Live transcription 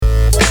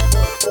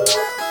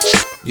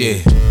Yeah. You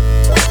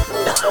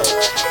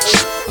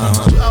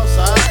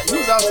outside? You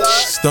was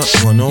outside? Stunt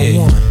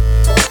 101.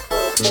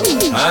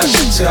 I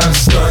teach you how to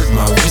stunt.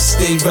 My wrist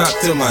stay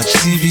rocked till my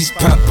TVs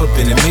pop up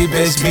in the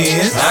Maybach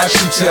Benz. I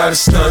teach you how to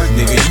stunt,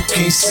 nigga. You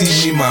can't see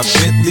me. My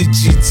Bentley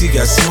GT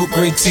got smoke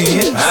gray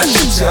tin. I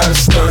teach you how to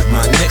stunt.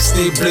 My neck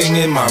stay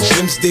blingin', my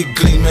rims they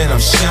gleamin'.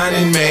 I'm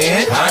shining,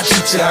 man. I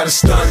teach you how to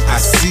stunt.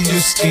 I see you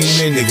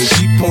scheming, nigga.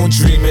 Keep on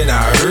dreaming.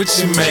 I hurt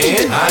you,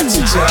 man. I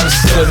teach you how to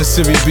stunt.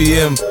 7 Series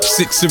BM, 6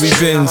 Series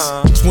Benz,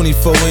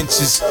 24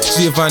 inches,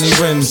 Giovanni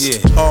rims.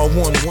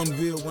 R1, one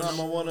wheel. I'm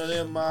on one of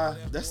them.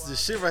 That's the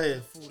shit right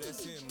here.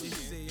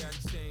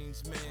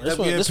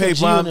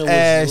 This one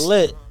was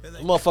lit.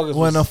 Motherfuckers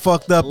when I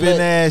fucked up in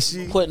ass,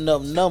 putting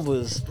up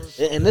numbers.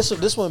 And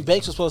this one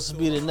Banks was supposed to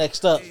be the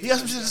next up. He got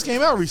some shit that just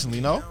came out recently,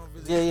 no?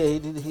 Yeah,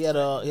 he had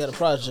a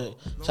project.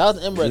 Shout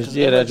out to Emre because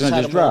that joint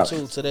just dropped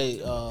too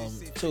today.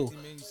 Too.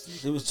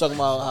 He was talking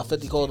about how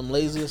 50 called him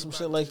lazy or some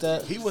shit like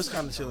that. He was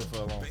kind of chilling for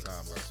a long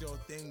time, bro.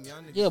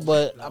 Yeah,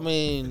 but I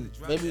mean,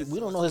 maybe we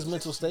don't know his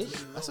mental state.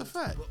 That's a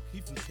fact.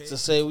 To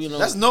say, you know,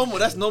 that's normal.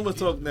 That's normal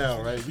talk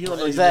now, right? We don't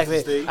know exactly.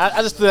 His mental state.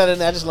 I just threw that in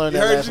there. I just learned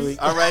that last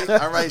week. All right,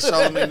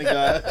 Charlamagne the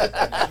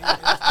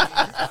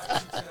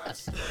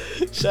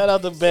guy. Shout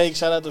out to Bank.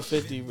 Shout out to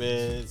 50,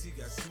 man.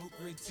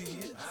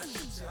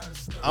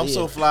 I'm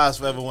so fly is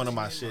forever one of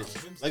my shit.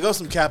 Like go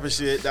some Kappa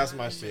shit. That's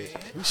my shit.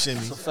 You shimmy.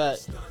 That's a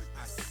fact.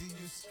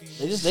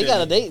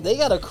 They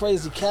got a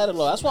crazy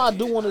catalog. That's why I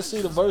do want to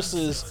see the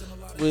verses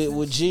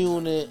with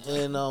G-Unit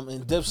and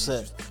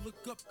Dipset.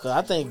 Cause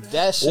I think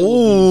that shit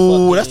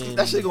would be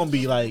that shit gonna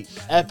be like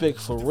epic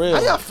for real.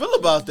 How y'all feel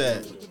about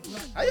that?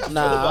 How y'all feel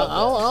about that? I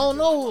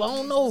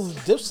don't know.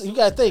 Dipset, you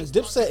gotta think.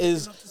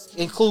 Dipset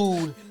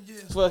include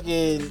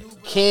fucking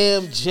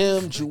Cam,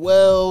 Jim,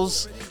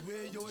 Jewels.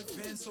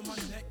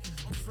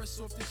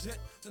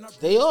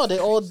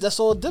 That's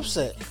all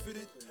Dipset.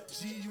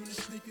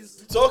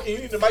 Talking, you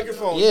need the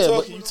microphone.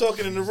 Yeah, you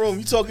talking in the room.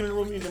 You talking in the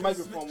room. You need the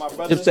microphone, my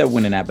brother. Dipset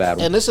winning that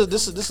battle. And this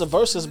is a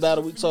versus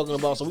battle we talking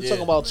about. So we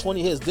talking about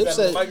 20 hits.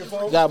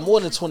 Dipset got more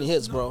than 20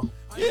 hits, bro.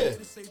 Yeah.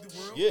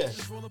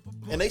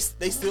 And they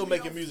still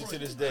making music to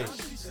this day.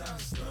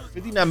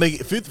 50 not making.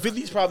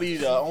 50's probably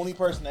the only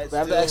person that's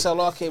grab the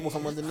XLR cable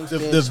from underneath.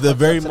 The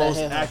very most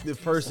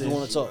active person. You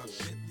want to talk?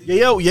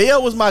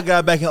 Yayo was my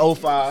guy back in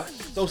 05.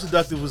 So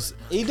Seductive was.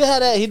 He did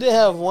have that. He did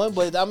have one,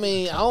 but I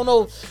mean, I don't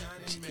know.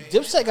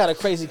 Dipset got a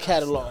crazy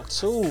catalog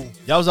too.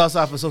 Y'all was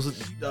outside for you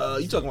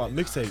talking about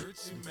mixtape?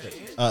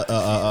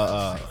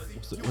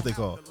 What they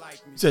call?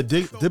 You said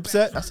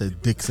Dipset? I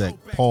said Dicksec.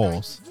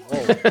 Pause.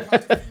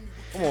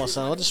 Come on,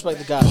 son. Don't disrespect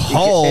the guy.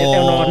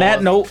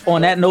 And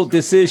on that note,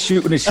 this is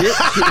shooting the shit.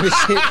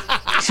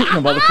 Shooting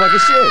the motherfucking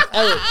shit.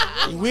 Hey,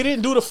 we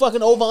didn't do the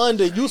fucking over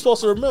under. You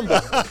supposed to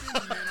remember.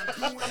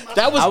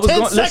 That was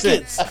 10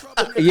 seconds.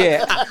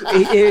 Yeah,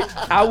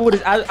 I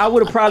would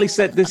have probably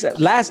said this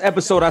last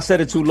episode. I said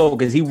it too low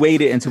because he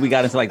waited until we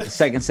got into like the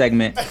second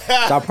segment.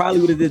 So I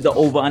probably would have did the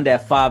over under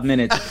at 5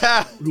 minutes.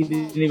 He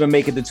didn't even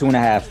make it to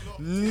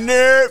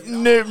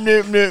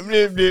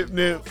 2.5.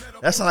 Nope.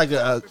 That's like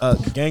a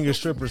gang of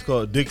strippers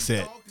called Dick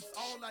Set.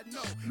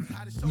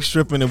 We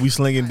stripping and we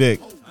slinging dick.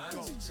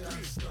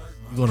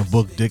 You gonna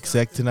book Dick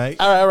Sec tonight?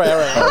 All right.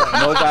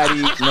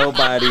 Nobody's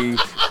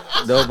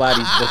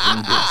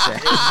booking Dick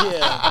Sec.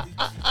 Yeah.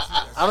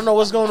 I don't know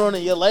what's going on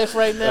in your life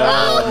right now.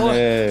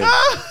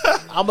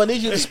 I'm gonna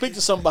need you to speak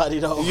to somebody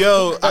though.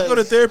 Yo, I go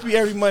to therapy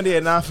every Monday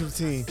at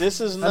 9:15. This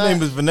is not. Her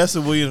name is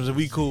Vanessa Williams, and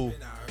we cool.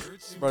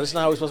 Bro, this is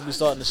not how we're supposed to be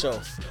starting the show.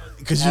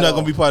 Because you're not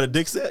gonna be part of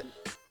Dick Set.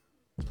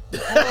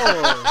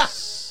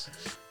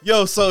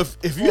 Yo, so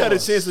if you had a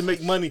chance to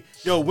make money,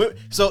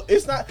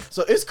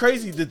 it's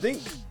crazy to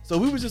think. So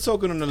we were just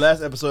talking on the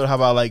last episode how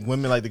about like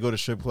women like to go to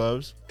strip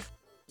clubs.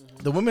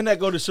 The women that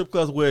go to strip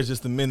clubs where it's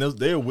just the men,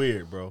 they're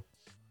weird, bro.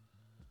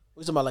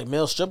 We talking about like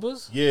male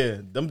strippers? Yeah,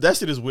 that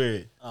shit is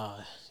weird.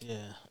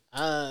 Yeah.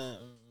 I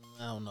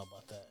don't know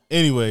about that.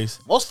 Anyways.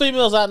 Most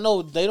females I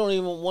know, they don't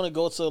even want to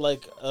go to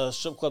like a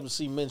strip club to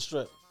see men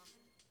strip.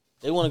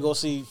 They want to go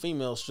see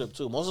females strip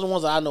too. Most of the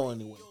ones I know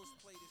anyway.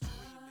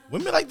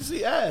 Women like to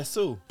see ass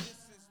too.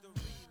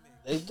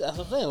 That's what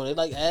I'm saying. They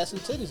like ass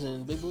and titties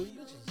and big booty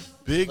bitches.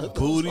 Big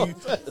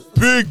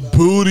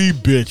booty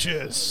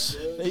bitches.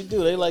 They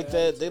do. They like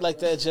that. They like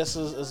that just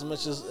as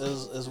much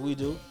as we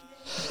do.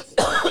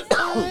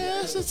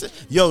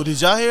 Yo,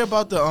 did y'all hear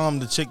about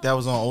the chick that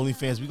was on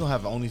OnlyFans? We gonna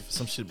have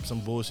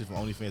some bullshit from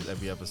OnlyFans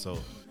every episode.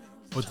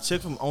 But the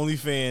chick from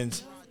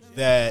OnlyFans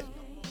that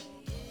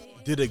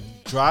did a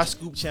dry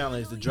scoop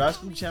challenge. The dry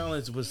scoop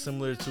challenge was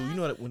similar to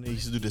when they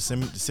used to do the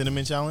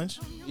cinnamon challenge.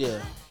 Yeah,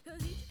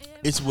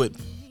 it's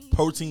with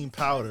protein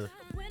powder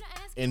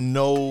and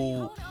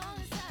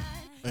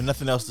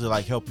nothing else to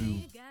like help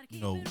you,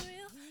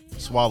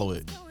 swallow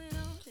it.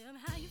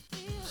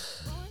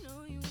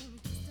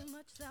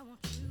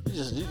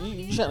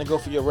 You trying to go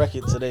for your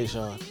record today,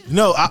 Sean?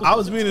 No, I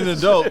was being an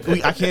adult.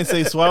 I can't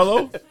say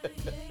swallow.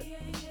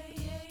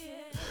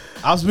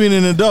 I was being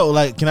an adult.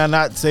 Like, can I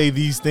not say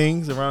these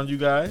things around you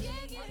guys?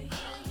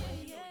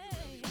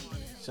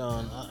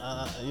 Sean,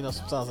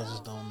 sometimes I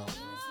just don't know.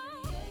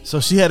 So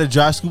she had a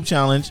dry scoop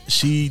challenge.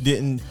 She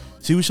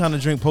was trying to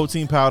drink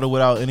protein powder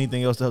without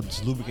anything else to help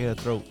just lubricate her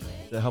throat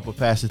to help her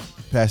pass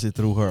it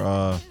through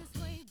her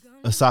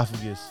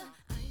esophagus,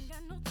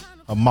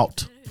 her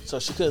mouth. So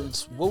she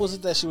couldn't. What was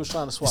it that she was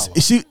trying to swallow?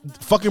 She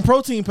fucking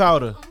protein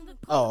powder.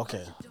 Oh,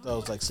 okay. That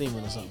was like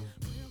semen or something.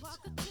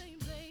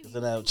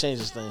 Then that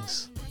changes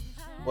things.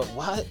 But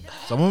why?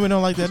 Some women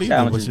don't like that either.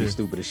 Challenges be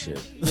stupid as shit.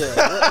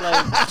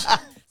 Yeah.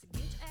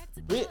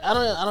 I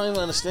don't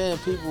even understand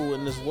people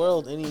in this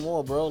world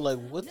anymore, bro. Like,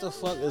 what the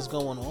fuck is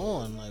going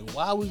on? Like,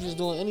 why are we just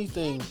doing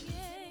anything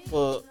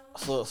for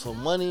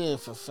money and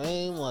for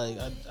fame? Like,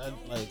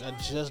 I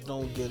just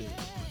don't get it.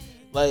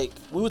 Like,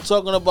 we were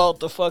talking about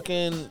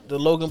the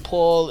Logan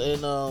Paul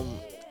and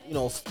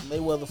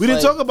Mayweather fight. We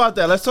didn't talk about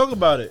that. Let's talk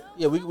about it.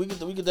 Yeah, we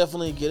could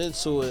definitely get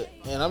into it.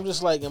 And I'm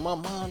just like, in my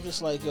mind, I'm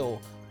just like, yo,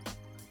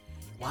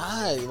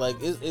 why?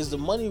 Like, is the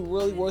money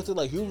really worth it?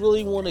 Like, you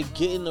really want to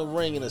get in the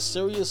ring in a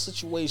serious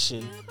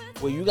situation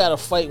where you got to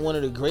fight one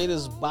of the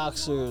greatest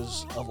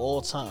boxers of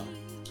all time?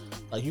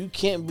 Like, you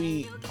can't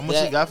be. How much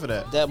he got for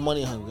that? That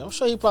money hungry. I'm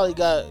sure he probably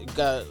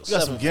got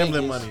some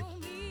gambling money.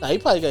 Nah, he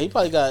probably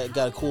got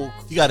a cool.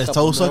 He got his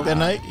toe sucked that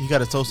night. He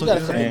got his toe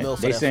sucked that night.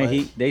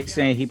 They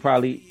saying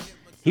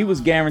he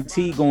was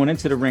guaranteed going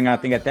into the ring. I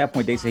think at that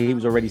point they say he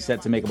was already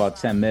set to make about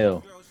 10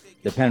 mil.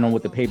 Depending on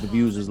what the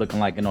pay-per-views was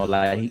looking like and all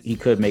that, he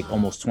could make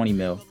almost 20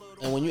 mil.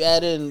 And when you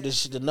add in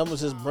the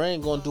numbers his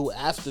brain going to do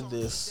after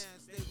this,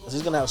 because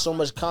he's going to have so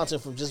much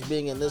content from just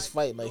being in this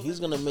fight. Like, he's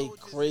going to make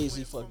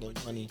crazy fucking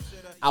money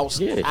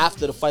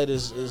after the fight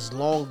is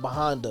long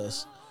behind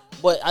us.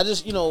 But I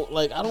just, I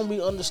don't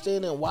be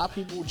understanding why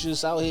people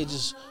just out here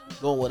just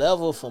doing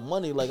whatever for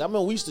money. Like, I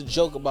mean, we used to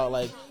joke about,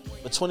 like,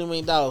 for $20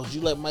 million, would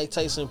you let Mike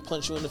Tyson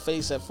punch you in the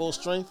face at full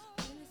strength?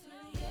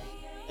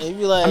 And you'd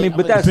be like,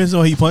 that depends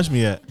on who he punched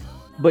me at.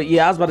 But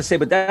yeah, I was about to say,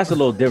 but that's a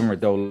little different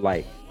though.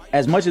 Like,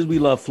 as much as we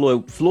love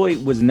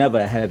Floyd was never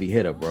a heavy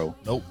hitter, bro.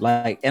 Nope.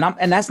 Like,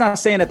 and that's not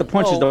saying that the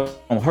punches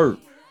don't hurt.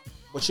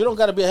 But you don't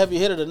got to be a heavy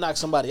hitter to knock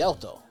somebody out,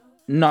 though.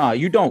 Nah,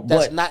 you don't.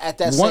 That's but not at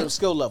that same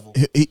skill level.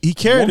 He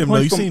carried him though.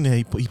 You seen that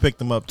he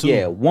picked him up too.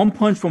 Yeah, one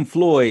punch from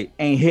Floyd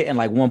ain't hitting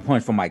like one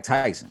punch from Mike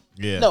Tyson.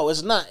 Yeah. No,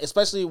 it's not.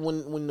 Especially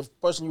when the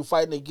person you're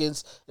fighting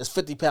against is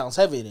 50 pounds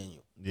heavier than you.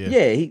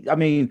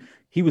 Yeah.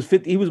 He was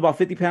about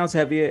 50 pounds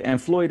heavier,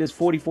 and Floyd is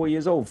 44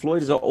 years old.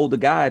 Floyd is an older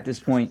guy at this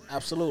point.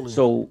 Absolutely.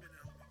 So,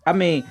 I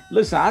mean,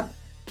 listen,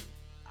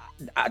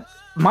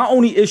 my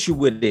only issue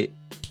with it,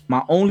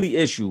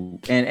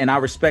 and I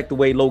respect the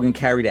way Logan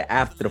carried it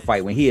after the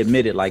fight when he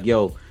admitted, like,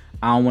 yo,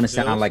 I don't want to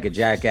sound like a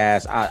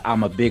jackass.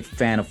 I'm a big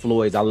fan of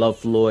Floyd's. I love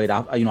Floyd.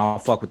 I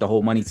fuck with the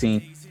whole money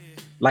team.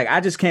 Like, I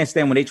just can't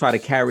stand when they try to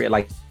carry it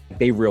like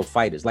they real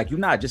fighters. Like,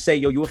 just say,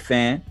 yo, you a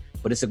fan.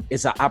 But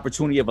it's an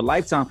opportunity of a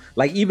lifetime.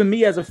 Like, even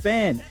me as a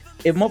fan,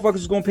 if motherfuckers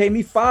is gonna pay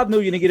me $5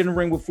 million to get in the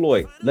ring with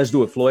Floyd, let's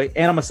do it, Floyd.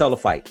 And I'm gonna sell the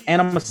fight.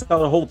 And I'm gonna sell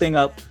the whole thing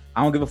up.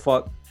 I don't give a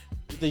fuck.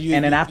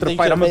 And then after the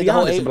fight, I'm gonna be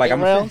honest. I'm like,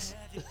 I'm a fan.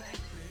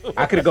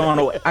 I could have gone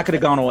on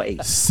 8.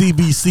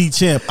 CBC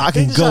champ. I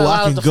can go.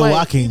 I can go.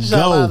 I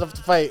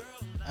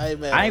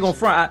ain't gonna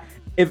front.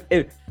 If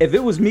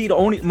it was me,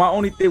 my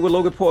only thing with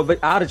Logan Paul,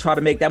 I'd have tried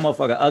to make that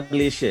motherfucker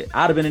ugly as shit.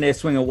 I'd have been in there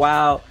swinging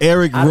wild.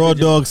 Eric Raw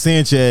Dog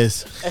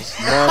Sanchez.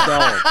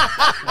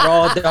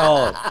 Raw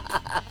dog.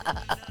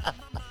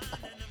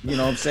 You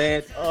know what I'm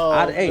saying?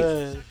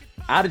 I'd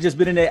have just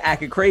been in there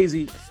acting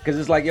crazy because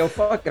it's like, yo,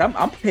 fuck it.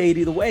 I'm paid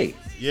either way.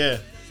 Yeah.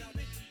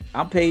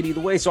 I'm paid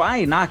either way, so I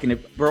ain't knocking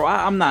it, bro.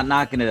 I'm not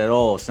knocking it at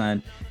all,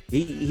 son.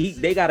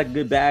 They got a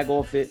good bag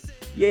off it.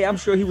 Yeah, I'm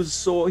sure he was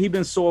sore. He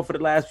been sore for the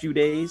last few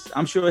days.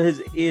 I'm sure his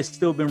ears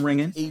still been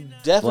ringing. He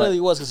definitely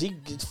was,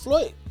 because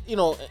Floyd,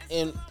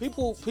 and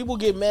people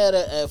get mad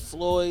at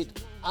Floyd.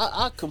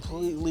 I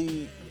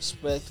completely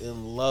respect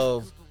and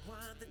love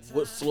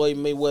what Floyd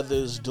Mayweather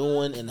is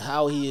doing and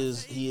how he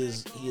is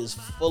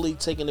fully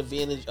taking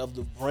advantage of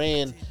the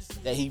brand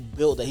that he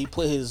built, that he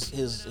put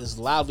his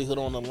livelihood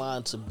on the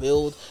line to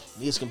build.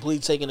 He's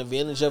completely taking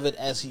advantage of it,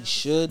 as he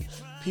should.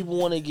 People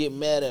want to get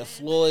mad at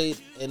Floyd,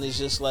 and it's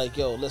just like,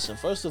 yo, listen,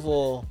 first of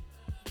all,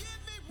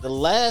 the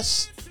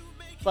last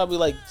probably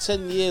like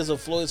 10 years of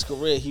Floyd's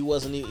career, he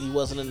wasn't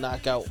a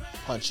knockout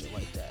puncher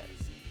like that.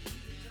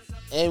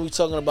 And we're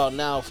talking about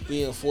now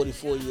being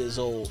 44 years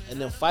old and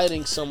then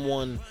fighting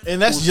someone.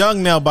 And that's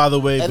young now, by the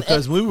way,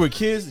 because when we were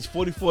kids,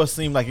 44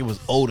 seemed like it was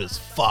old as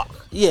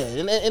fuck. Yeah,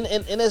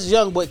 and that's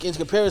young, but in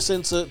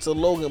comparison to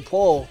Logan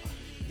Paul,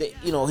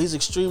 he's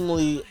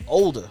extremely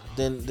older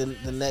than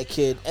that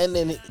kid. And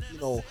then,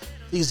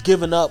 he's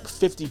given up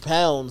 50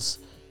 pounds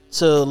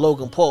to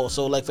Logan Paul.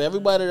 So, like, for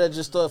everybody that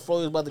just thought Floyd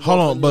was about to go.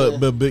 Hold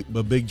on,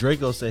 but Big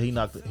Draco said he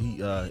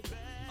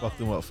fucked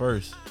him up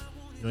first.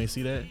 You ain't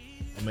see that?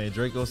 I mean,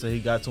 Draco said he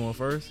got to him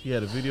first. He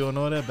had a video and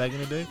all that back in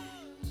the day.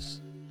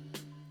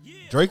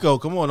 Draco,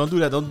 come on, don't do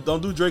that.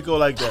 Don't do Draco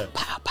like that.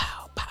 Pow,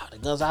 pow, pow. The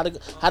guns, how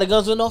the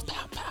guns went off?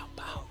 Pow, pow,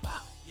 pow, pow,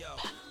 pow.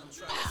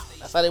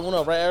 That's how they went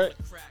off, right, Eric?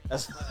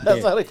 That's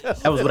how they.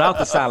 That was without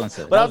the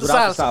silencer. Without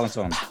the silencer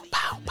on him. Pow,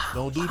 pow, pow.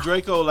 Don't do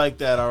Draco like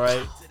that, all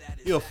right?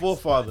 He a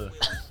forefather.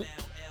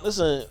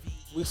 Listen,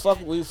 we fuck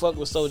with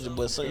Soulja,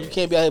 but you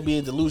can't be out here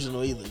being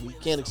delusional either. We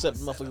can't accept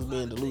motherfuckers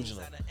being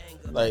delusional.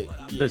 Like,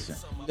 Listen,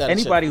 gotta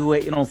anybody who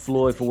hating on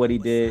Floyd for what he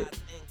did,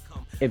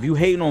 if you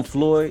hating on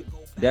Floyd,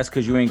 that's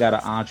because you ain't got an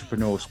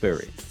entrepreneurial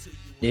spirit.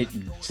 It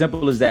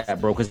simple as that,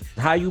 bro. Because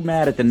how you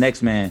mad at the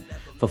next man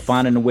for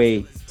finding a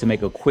way to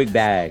make a quick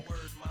bag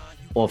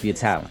off your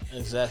talent?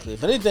 Exactly.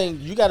 If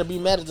anything, you got to be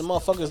mad at the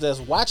motherfuckers that's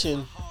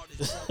watching,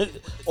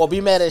 or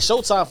be mad at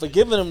Showtime for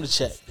giving them the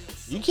check.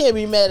 You can't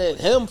be mad at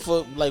him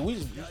for, like, we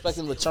expect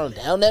him to turn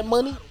down that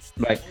money.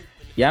 Like,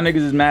 y'all niggas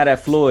is mad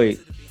at Floyd,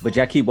 but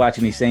y'all keep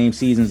watching these same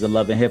seasons of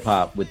Love and Hip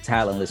Hop with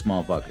talentless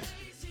motherfuckers.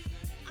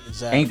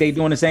 Exactly. Ain't they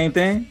doing the same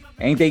thing?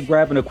 Ain't they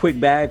grabbing a quick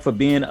bag for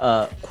being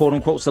a quote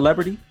unquote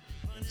celebrity?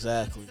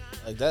 Exactly.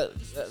 Like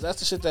that's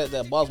the shit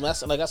that bothers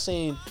me. I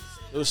seen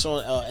it was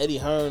showing Eddie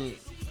Hearn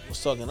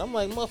was talking. I'm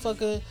like,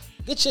 motherfucker,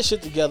 get your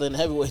shit together in the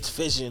heavyweight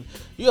division.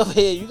 You up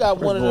here, you got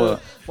one of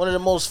the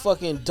most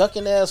fucking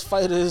ducking ass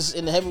fighters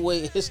in the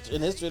history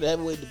of the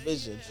heavyweight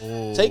division.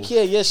 Ooh. Take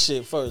care of your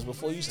shit first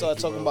before you start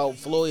talking about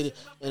Floyd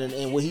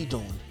and what he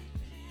doing.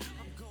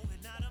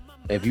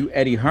 If you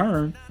Eddie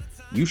Hearn,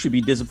 you should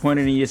be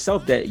disappointed in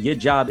yourself that your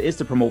job is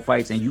to promote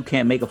fights and you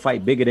can't make a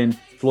fight bigger than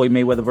Floyd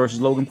Mayweather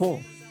versus Logan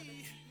Paul.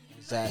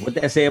 Exactly. What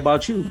that say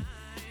about you?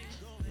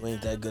 You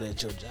ain't that good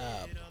at your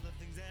job.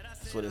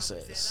 That's what it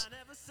says.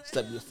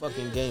 Step your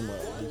fucking game up,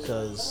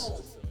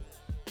 because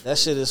that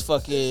shit is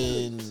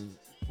fucking.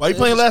 Why you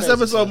playing last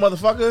episode,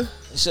 motherfucker?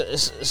 It's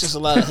just a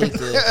lot of hate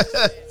there.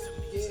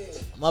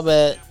 My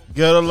bad.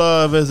 Girl,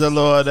 love is the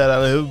Lord that I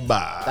live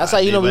by. That's how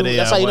you know we be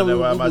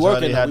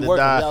working.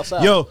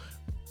 Outside. Yo,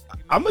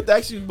 I'm gonna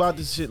ask you about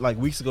this shit like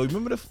weeks ago. You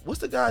remember what's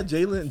the guy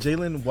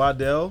Jalen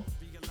Waddell?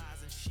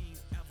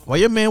 Why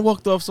your man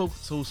walked off so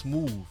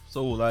smooth,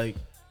 so like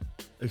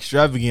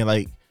extravagant?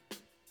 Like,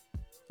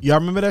 y'all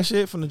remember that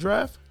shit from the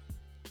draft?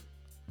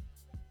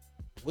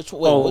 Which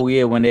one?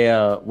 Yeah,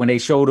 when they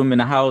showed him in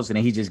the house and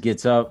then he just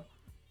gets up.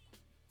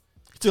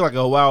 He took like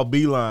a wild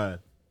beeline.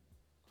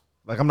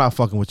 Like, I'm not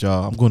fucking with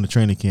y'all. I'm going to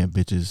training camp,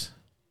 bitches.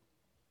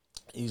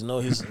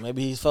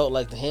 Maybe he felt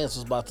like the hands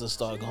was about to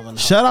start going out.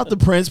 Shout out to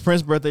Prince.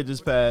 Prince's birthday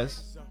just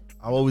passed.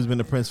 I've always been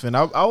a Prince fan.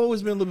 I've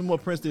always been a little bit more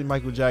Prince than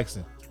Michael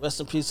Jackson. Rest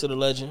in peace to the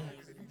legend.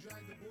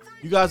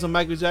 You guys on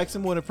Michael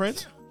Jackson more than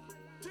Prince?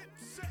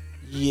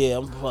 Yeah,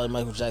 I'm probably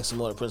Michael Jackson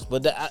more than Prince.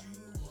 But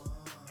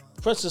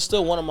Prince is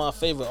still one of my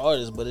favorite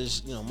artists, but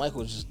it's,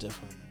 Michael's just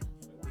different.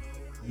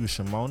 You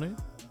Shimone?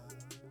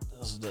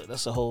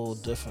 That's a whole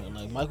different.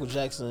 Like, Michael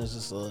Jackson is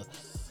just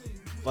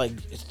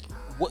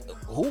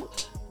who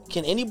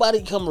can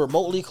anybody come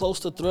remotely close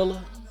to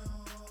Thriller?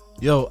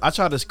 Yo, I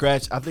tried to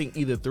scratch. I think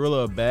either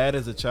Thriller or Bad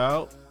as a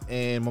child,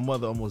 and my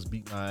mother almost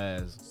beat my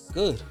ass.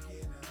 Good.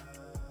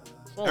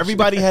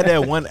 Everybody had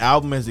that one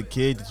album as a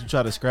kid that you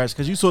try to scratch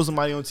because you saw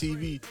somebody on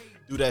TV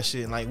do that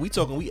shit. And like, we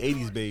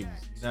 80s babies.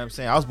 You know what I'm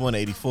saying? I was born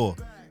in 84.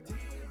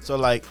 So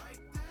like,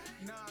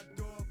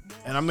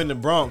 and I'm in the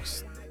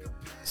Bronx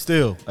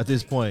still at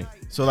this point.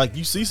 So like,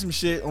 you see some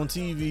shit on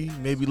TV,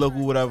 maybe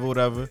local,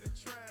 whatever.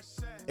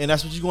 And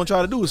that's what you're going to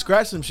try to do is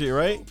scratch some shit,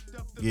 right?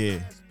 Yeah.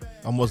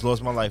 Almost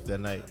lost my life that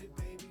night.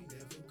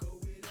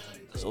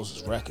 Because those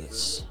is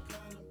records.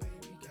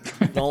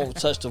 Don't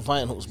touch the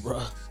vinyls,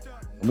 bro.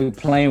 We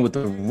playing with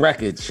the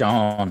records,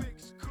 Sean.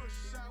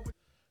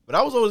 But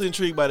I was always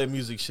intrigued by the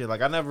music shit.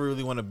 Like, I never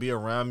really want to be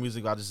around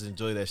music. I just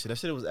enjoy that shit. That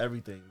shit was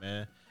everything,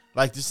 man.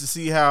 Like, just to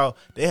see how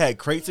they had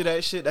crates of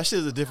that shit. That shit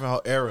is a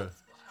different era.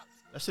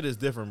 That shit is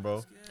different,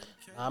 bro.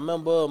 I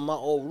remember my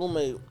old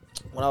roommate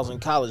when I was in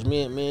college.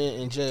 Me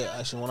and Jay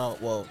actually went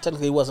out. Well,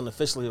 technically, he wasn't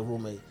officially a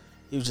roommate.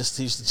 He used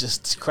to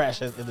just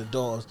crash in the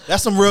dorms.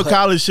 That's some real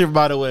college shit,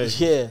 by the way.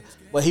 Yeah.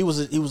 But he was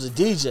a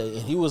DJ,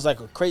 and he was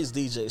like a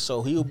crazy DJ.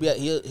 So he'll be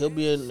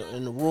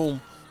in the room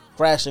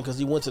crashing because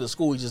he went to the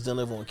school. He just didn't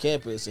live on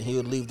campus, and he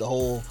would leave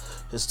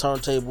his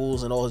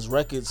turntables and all his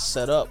records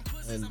set up.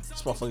 And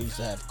this motherfucker used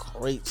to have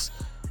crates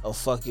of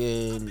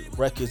fucking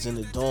records in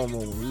the dorm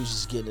room. We was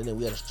just getting in there.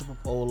 We had a stripper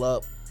pole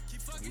up.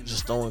 We were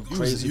just throwing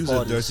crazy parties. You was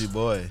a dirty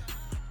boy.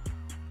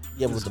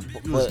 Yeah, you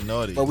was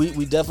naughty. But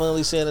we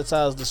definitely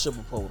sanitized the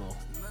stripper pole though.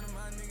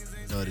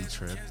 Naughty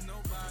trip.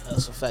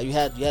 That's a fact. You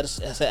had to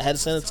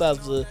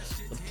sanitize the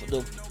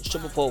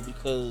stripper pole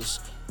because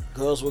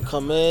girls would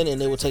come in and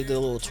they would take their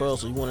little twirl.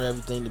 So you wanted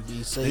everything to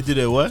be safe. They did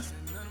their what?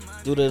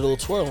 Do their little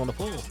twirl on the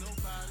pole.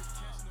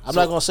 I'm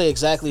not gonna say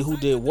exactly who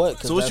did what.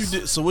 So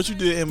what you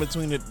did in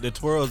between the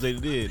twirls they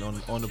did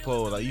on the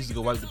pole? Like, you used to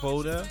go wipe the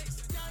pole down?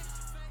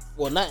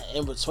 Well, not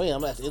in between.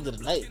 I'm at the end of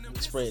the night. We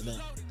spray it down.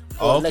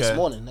 Oh, okay. Next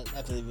morning.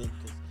 After the event.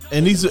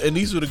 And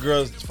these were the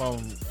girls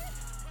from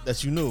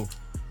that you knew.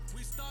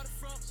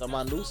 Some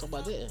I knew, some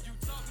I didn't.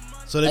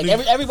 So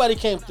everybody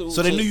came through.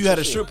 So they knew you had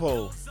a strip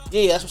pole.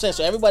 Yeah, that's what I'm saying.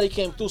 So everybody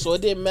came through. So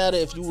it didn't matter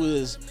if you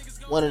was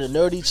one of the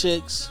nerdy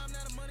chicks,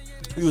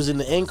 if you was in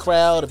the in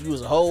crowd, if you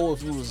was a hoe,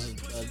 if you was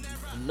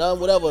a nun,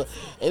 whatever.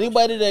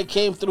 Anybody that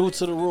came through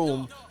to the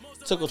room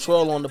took a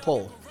twirl on the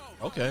pole.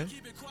 Okay,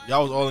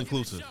 y'all was all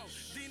inclusive.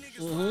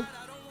 Mm-hmm.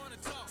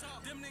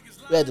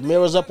 We had the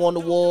mirrors up on the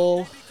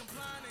wall.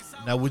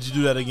 Now, would you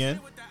do that again?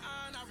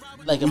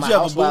 Like in Would my you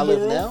have a house where I boom live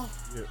room? now.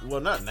 Yeah,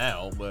 well, not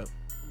now, but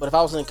But if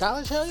I was in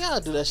college, hell yeah,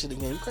 I'd do that shit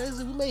again. You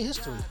crazy? We made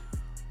history.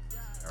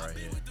 all right,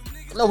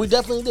 yeah. No, we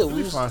definitely did. We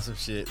We was, find some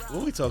shit.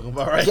 What we talking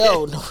about right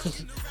yo, no,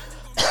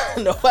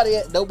 nobody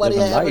had Living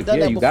ever life. done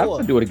Yeah, that you before. got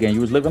to do it again.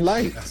 You was living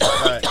life. That's a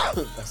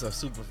fact. That's a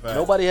super fact.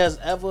 Nobody has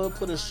ever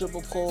put a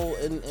stripper pole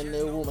in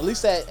their room, at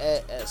least at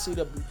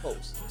CW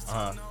Post,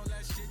 Uh-huh.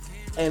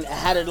 and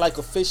had it like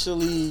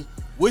officially.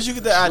 Where'd you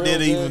get the idea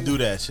to Real even good. do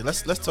that shit?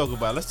 Let's talk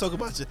about it.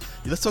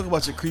 Let's talk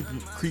about your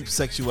creep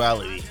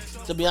sexuality.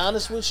 To be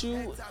honest with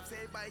you,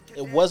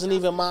 it wasn't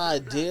even my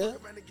idea,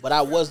 but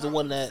I was the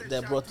one that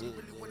brought the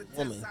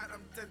woman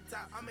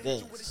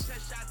dance.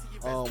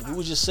 We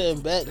was just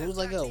sitting back and he was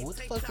like, yo, what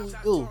the fuck do we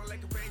do?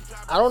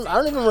 I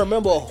don't even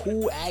remember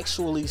who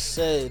actually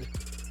said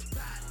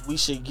we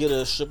should get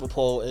a stripper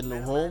pole in the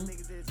room,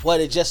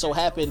 but it just so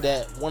happened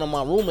that one of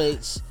my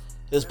roommates,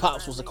 his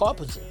pops was a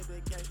carpenter.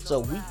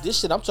 So this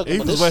shit I'm talking He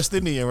about. was This, West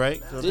Indian,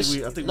 right? I this,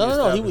 think we no,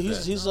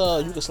 established he's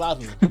that.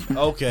 Yugoslavian.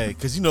 Okay,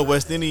 because you know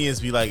West Indians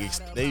be like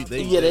they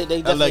Yeah,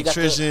 they definitely got the-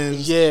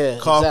 electricians, yeah,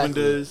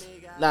 carpenters.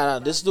 Nah,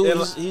 this dude, And,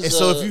 he's and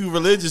so if you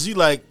religious, you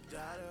like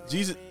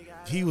Jesus.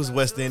 He was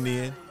West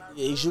Indian.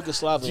 yeah, he's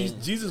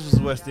Yugoslavian. Jesus was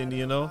West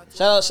Indian, though.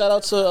 Shout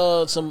out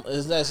to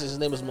his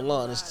name is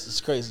Milan. It's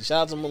crazy.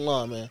 Shout out to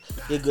Milan, man.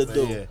 He a good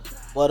dude. Yeah.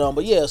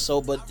 But yeah, his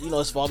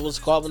father was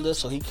a carpenter,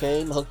 so he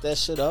came, hooked that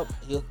shit up.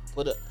 He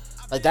put it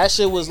like that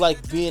shit was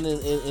like being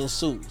in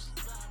suits.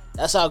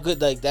 That's how good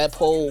like that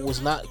pole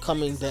was not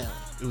coming down.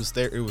 It was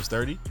 30.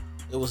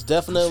 It was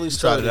definitely You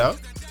tried sturdy. it out.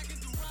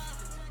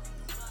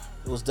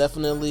 It was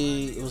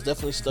definitely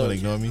Don't sturdy.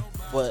 ignore me.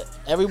 But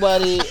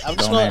everybody, I'm just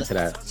Don't gonna answer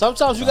that.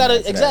 Sometimes you Don't gotta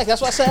answer that. exactly.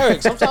 That's why I said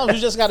Eric. Sometimes you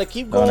just gotta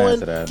keep Don't going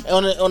answer that.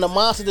 on the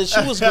monster that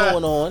you was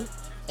going on,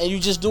 and you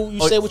just do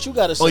say what you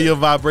gotta say. Oh, your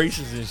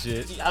vibrations and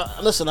shit.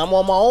 Listen, I'm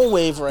on my own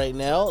wave right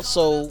now.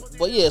 So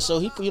he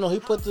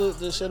put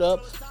the shit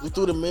up. We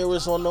threw the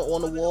mirrors on the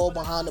wall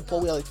behind the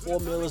pole. We had like 4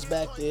 mirrors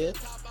back there.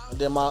 And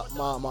then my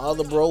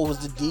other bro was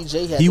the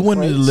DJ. He the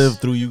wanted to crates. live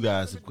through you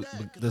guys.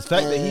 The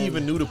fact that he And-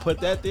 even knew to put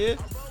that there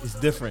is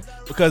different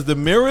because the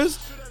mirrors.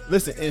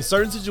 Listen, in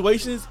certain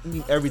situations, you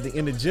need everything.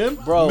 In the gym,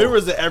 Bro,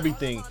 mirrors are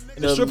everything.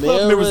 In the strip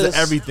club, mirrors are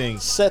everything.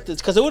 Set this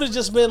because it would have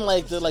just been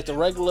like the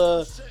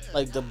regular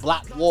like the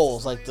black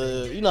walls, like how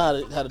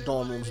the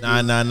dorm rooms. do.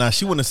 Nah.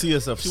 She want to see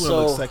herself. She want to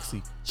look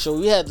sexy. So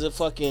we had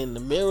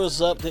the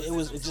mirrors up. It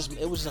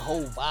was the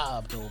whole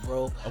vibe though,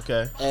 bro.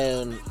 Okay.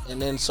 And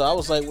then so I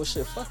was like, well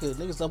shit, fuck it,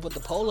 niggas done put the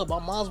pole up. I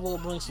might as well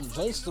bring some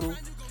drinks through.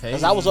 Cause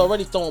Hey. I was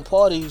already throwing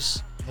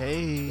parties. Hey.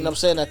 You know what I'm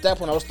saying? At that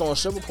point, I was throwing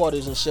stripper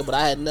parties and shit, but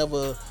I had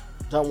never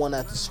done one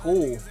at the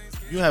school.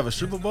 You have a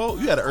stripper bowl?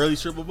 You had an early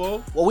stripper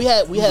bowl? Well, we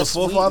had a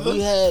forefather?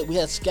 we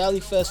had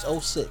Scally Fest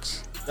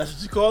 06. That's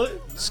what you call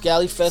it?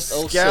 Scally Fest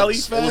 06. Scally It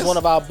was Fest? one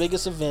of our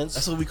biggest events.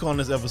 That's what we call in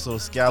this episode,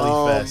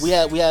 Scally Fest. We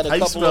had a How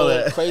you couple spell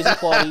of that? crazy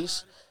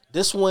parties.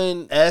 This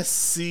one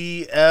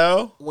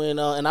SCL. when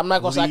and I'm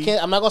not gonna Lee.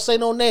 I'm not gonna say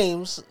no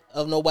names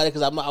of nobody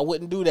because I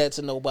wouldn't do that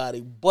to nobody.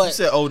 You But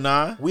said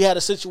 09? we had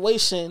a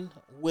situation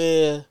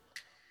where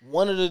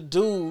one of the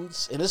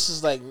dudes, and this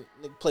is like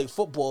play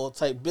football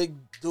type big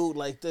dude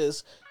like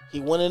this. He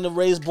went in the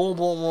Ray's Boom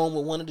Boom room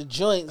with one of the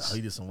joints, Oh,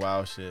 he did some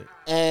wild shit.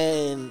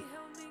 and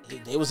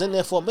they was in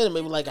there for a minute,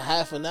 maybe like a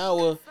half an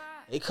hour.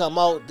 They come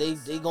out, they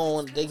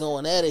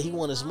going at it. He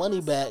want his money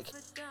back,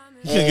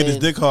 He couldn't get his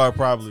And- dick hard,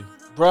 probably.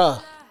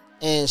 bruh.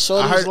 And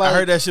Shorty's I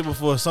heard that shit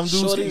before. Some dudes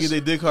can Shorty's- get their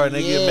dick hard and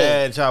they get yeah.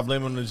 mad and try to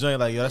blame it on the joint.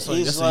 Like, yo, that's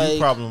He's a you like-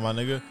 problem, my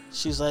nigga.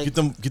 She's like,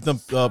 Get them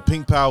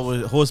pink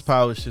power,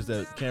 horsepower shits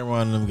that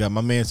Cameron and them got. My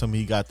man told me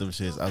he got them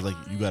shits. I was like,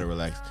 you gotta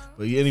relax.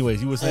 But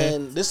anyways, you were saying?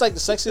 and this like the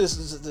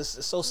sexiest. This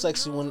is so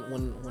sexy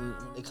when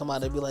they come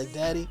out. They be like,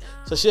 "Daddy."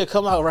 So she'll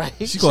come out right.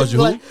 She called be you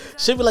who? like,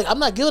 she'll be like, "I'm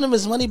not giving him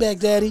his money back,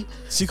 Daddy."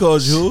 She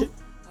called you who?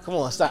 Come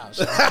on, stop.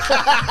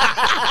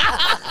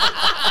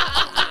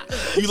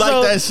 You like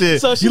So- that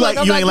shit. so she You like,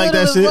 I'm you not ain't like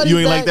giving that his shit? money You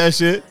ain't like back. that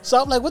shit?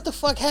 So I'm like, "What the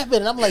fuck happened?"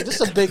 And I'm like, "This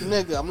is a big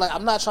nigga." I'm like,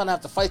 "I'm not trying to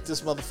have to fight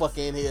this motherfucker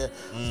in here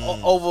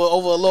over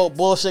a little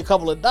bullshit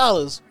couple of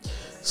dollars."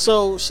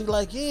 So she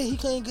like, "Yeah, he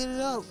couldn't get it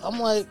up." I'm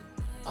like,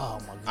 "Oh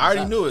my god." I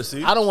already knew it,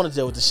 see? I don't want to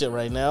deal with this shit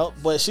right now.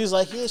 But she's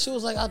like, yeah, she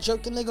was like, I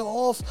jerked the nigga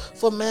off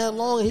for mad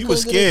long. And He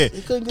was couldn't get scared. his-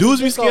 he couldn't get Dudes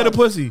be his dick scared of off.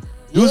 pussy.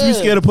 Dudes be Yeah.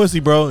 scared of pussy,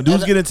 bro.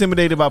 Dudes And- get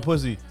intimidated by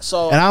pussy.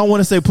 So- and I don't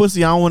want to say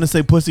pussy. I don't want to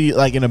say pussy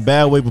like in a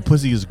bad way, but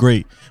pussy is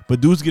great. But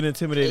dudes get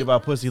intimidated by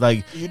pussy.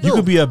 Like You you do.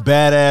 could be a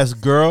badass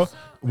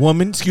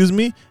woman, excuse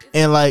me,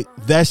 and like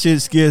that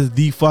shit scares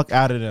the fuck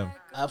out of them.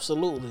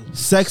 Absolutely.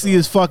 Sexy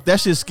as fuck. That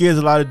shit scares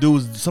a lot of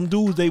dudes. Some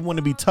dudes they want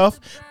to be tough,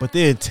 but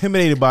they're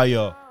intimidated by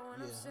y'all.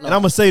 And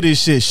I'm gonna say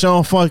this shit, Sean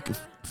a fact.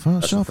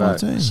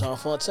 Fontaine. Sean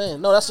Fontaine.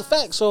 No, that's a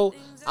fact. So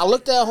I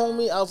looked at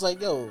homie. I was like,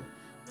 yo,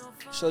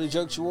 Shorty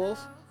jerked you off?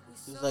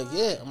 He was like,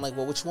 yeah. I'm like,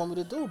 well, what you want me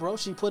to do, bro?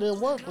 She put in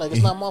work. Like,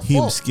 it's not my He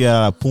was fault. scared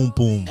out of poom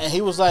poom. And he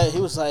was like,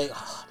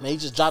 man, he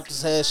just dropped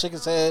his head, shook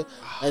his head,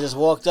 and just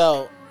walked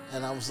out.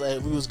 And I was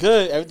like, we was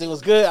good. Everything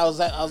was good. I was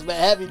mad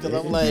happy because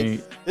I'm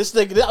like, this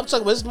nigga. I'm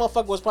talking about this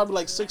motherfucker was probably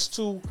like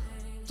 6'2",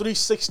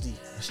 360.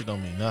 That shit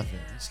don't mean nothing.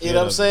 You know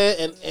what I'm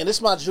saying? And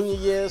it's my junior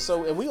year,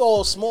 so and we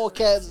all small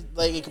cats,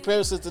 like in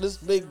comparison to this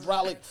big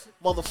brolic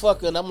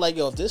motherfucker. And I'm like,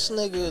 yo, if this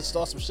nigga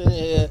starts some shit in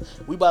here,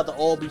 we about to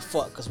all be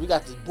fucked because we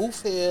got this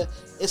booth here.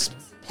 It's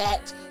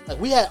packed. Like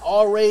we had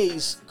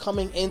RAs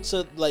coming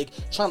into like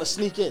trying to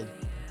sneak in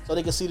so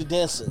they could see the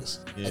dancers.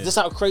 Yeah. Like, this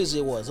how crazy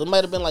it was. It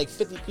might have been like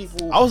 50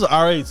 people. I was an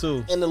RA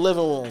too. In the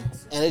living room,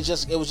 and it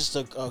was just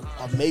a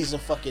amazing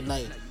fucking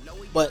night.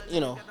 But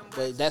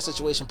but that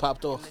situation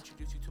popped off.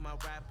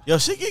 Yo,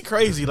 shit get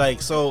crazy.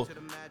 Like, so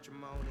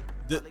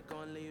the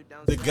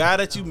guy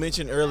that you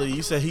mentioned earlier,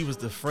 you said he was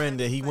the friend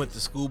that he went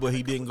to school, but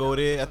he didn't go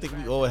there. I think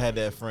we all had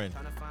that friend.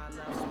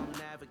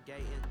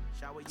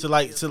 So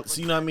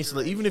you know what I mean? So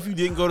like, even if you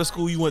didn't go to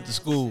school, you went to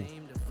school.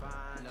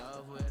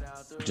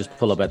 Just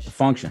pull up at the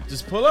function.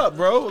 Just pull up,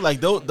 bro.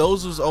 Like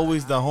those was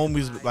always the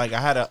homies. Like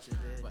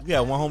we had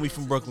one homie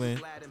from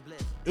Brooklyn.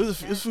 It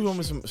was a few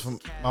homies from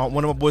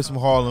one of my boys from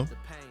Harlem.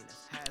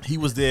 He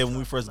was there when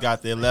we first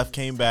got there. Left,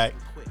 came back,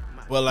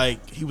 but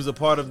like he was a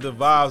part of the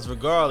vibes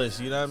regardless.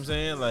 You know what I'm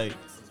saying? Like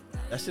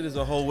that shit is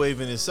a whole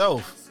wave in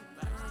itself.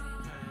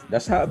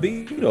 That's how it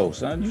be though,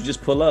 son. You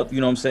just pull up.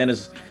 You know what I'm saying?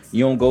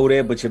 You don't go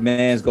there, but your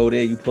mans go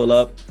there. You pull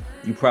up.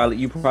 You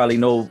probably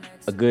know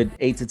a good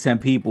 8 to 10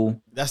 people.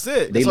 That's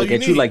it. They look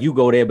at you like you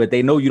go there, but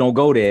they know you don't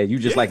go there. You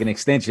just like an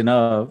extension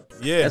of.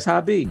 Yeah. That's how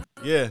it be.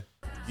 Yeah.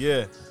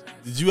 Yeah.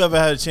 Did you ever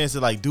have a chance to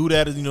like do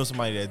that? Or you know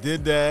somebody that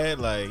did that?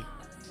 Like,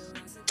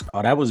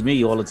 oh, that was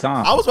me all the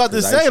time. I was about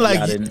to say,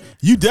 like,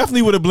 you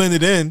definitely would have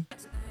blended in.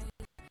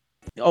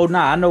 Oh,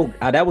 nah, I know.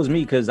 That was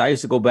me because I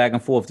used to go back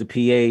and forth to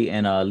PA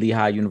and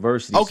Lehigh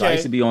University. Okay. So I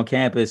used to be on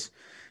campus,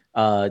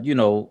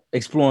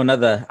 exploring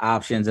other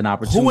options and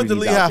opportunities. Who went to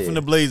Lehigh from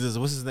the Blazers?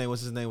 What's his name?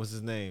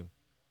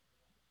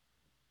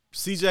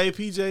 CJ,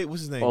 PJ?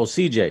 What's his name? Oh,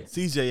 CJ.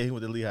 CJ, yeah, he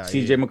went to Lehigh.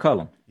 CJ yeah.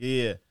 McCullum.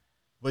 Yeah.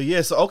 But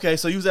yeah, so okay,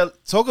 so you was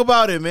at, talk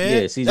about it,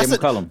 man. Yeah, CJ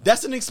McCullum.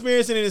 That's an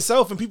experience in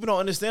itself, and people don't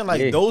understand.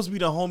 Like, those be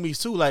the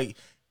homies too. Like,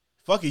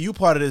 fuck it, you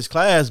part of this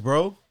class,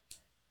 bro.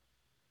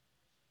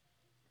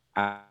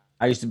 I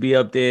used to be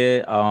up there,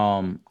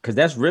 because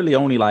that's really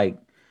only like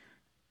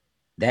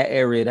that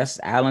area. That's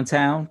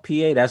Allentown,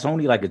 PA. That's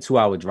only like a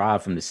 2-hour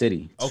drive from the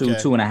city,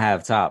 two and a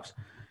half tops.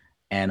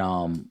 And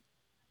I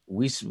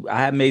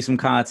had made some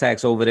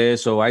contacts over there,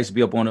 so I used to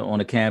be up on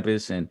the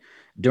campus and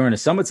during the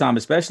summertime,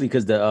 especially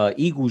because the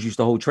Eagles used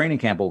to hold training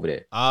camp over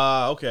there.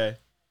 Okay.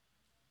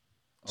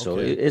 So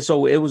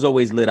it was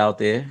always lit out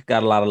there.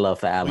 Got a lot of love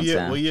for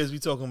Allentown. What years we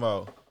talking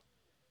about?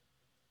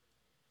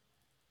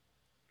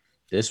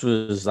 This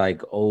was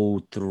like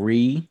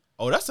 03.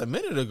 Oh, that's a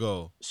minute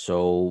ago.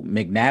 So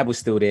McNabb was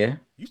still there.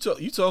 You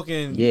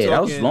talking? Yeah,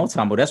 that was a long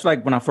time ago. That's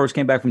like when I first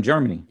came back from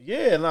Germany.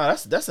 Yeah,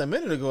 that's a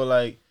minute ago.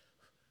 Like,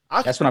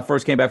 that's when I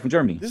first came back from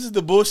Germany. This is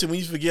the bullshit when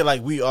you forget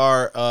like we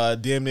are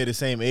damn near the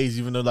same age,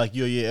 even though like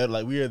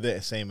like we are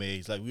the same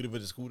age. Like we'd have been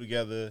to school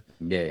together,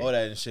 all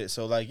that and shit.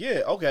 So like,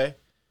 yeah, okay,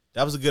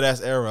 that was a good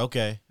ass era.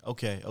 Okay.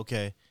 It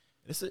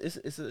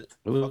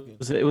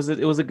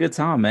was a good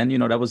time, man. You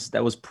know,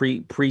 that was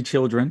pre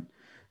children,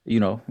 you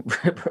know,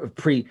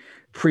 pre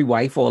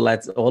wife,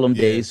 all them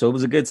days. So it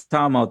was a good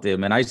time out there,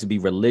 man. I used to be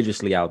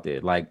religiously out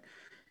there, like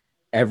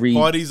every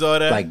parties, all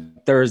that, like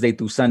Thursday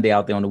through Sunday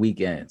out there on the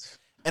weekends.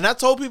 And I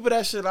told people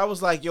that shit. I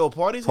was like, yo,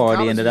 parties in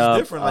college ended is up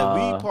different. Like we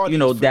parties,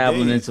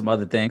 dabbling days. in some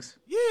other things.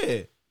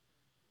 Yeah,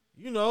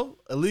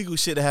 illegal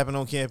shit that happened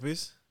on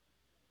campus.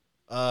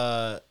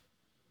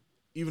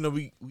 Even though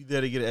we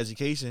there to get an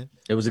education.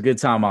 It was a good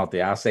time out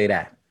there. I'll say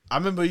that. I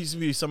remember it used to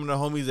be some of the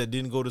homies that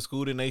didn't go to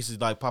school, then they used to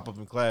like pop up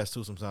in class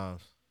too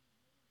sometimes.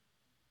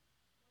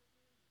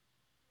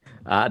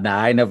 Nah,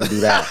 I ain't never do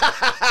that.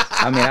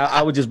 I mean,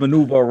 I would just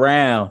maneuver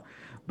around,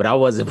 but I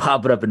wasn't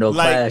popping up in no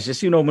class.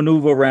 Just,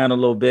 maneuver around a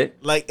little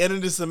bit. Like end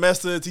of the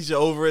semester, teacher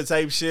over it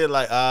type shit.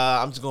 Like,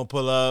 I'm just gonna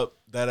pull up.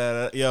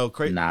 Yo,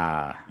 crazy.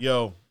 Nah.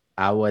 Yo.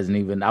 I wasn't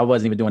even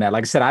doing that.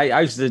 Like I said, I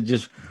used to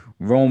just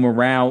roam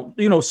around,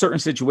 certain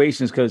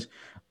situations because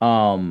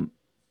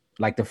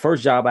like the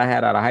first job I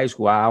had out of high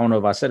school, I don't know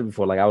if I said it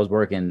before, like I was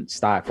working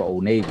stock for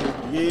Old Navy.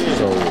 Yeah.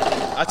 So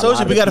I told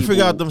you we got to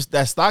figure out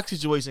that stock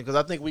situation because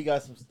I think we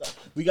got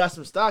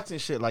some stocks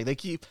and shit. Like I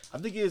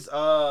think it's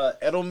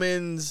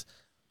Edelman's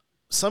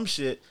some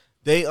shit.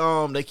 They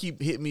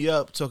keep hitting me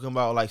up talking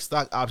about like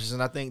stock options,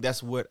 and I think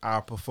that's what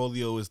our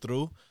portfolio is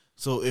through.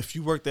 So if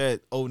you worked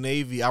at Old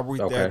Navy, I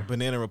worked at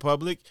Banana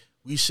Republic.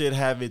 We should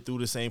have it through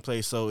the same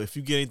place. So if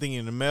you get anything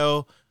in the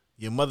mail,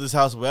 your mother's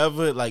house,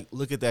 wherever, like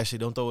look at that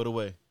shit. Don't throw it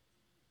away.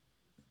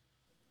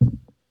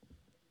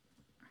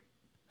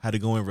 Had to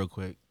go in real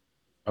quick.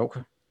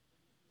 Okay.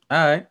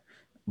 All right.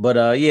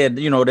 But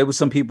there was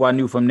some people I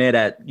knew from there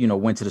that,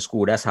 went to the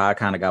school. That's how I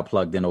kind of got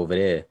plugged in over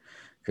there.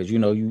 Because,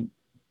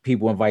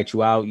 people invite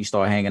you out, you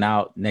start hanging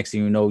out. Next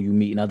thing you know, you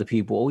meeting other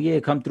people. Oh, yeah,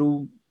 come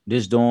through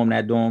this dorm,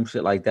 that dorm,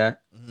 shit like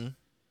that. Mm-hmm.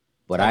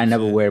 But I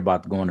never worried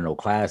about going to no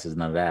classes,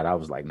 none of that. I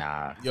was like,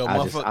 nah,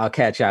 I'll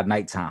catch you at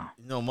nighttime.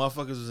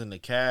 Motherfuckers was in the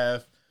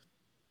caf.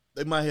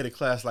 they might hit a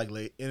class like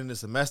late in the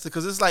semester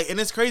because it's like, and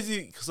it's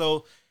crazy.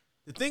 So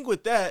the thing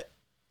with that,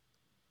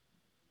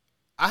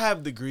 I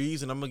have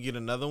degrees and I'm gonna get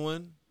another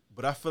one,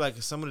 but I feel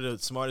like some of the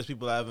smartest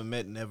people I ever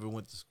met never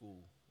went to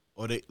school,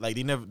 or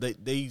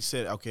they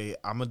said, okay,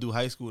 I'm gonna do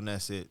high school and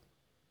that's it.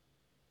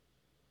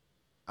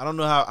 I don't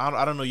know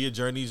I don't know your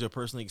journeys or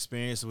personal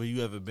experience where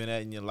you ever been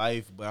at in your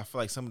life, but I feel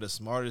like some of the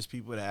smartest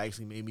people that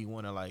actually made me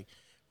want to like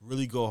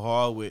really go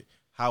hard with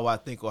how I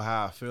think or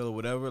how I feel or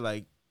whatever,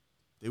 like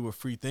they were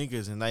free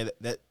thinkers. And like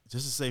that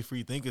just to say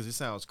free thinkers, it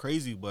sounds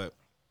crazy, but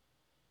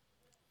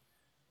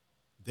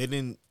they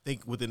didn't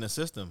think within the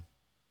system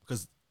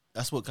because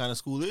that's what kind of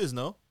school is,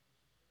 no?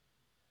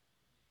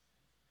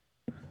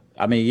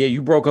 I mean, yeah,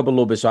 you broke up a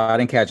little bit, so I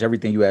didn't catch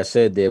everything you had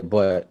said there.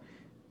 But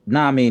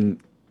nah, I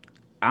mean,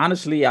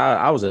 honestly,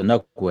 I was a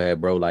knucklehead,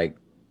 bro. Like,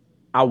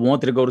 I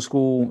wanted to go to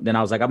school. Then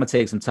I was like, I'm gonna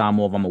take some time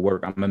off. I'm gonna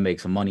work. I'm gonna make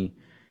some money.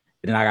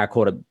 And then I got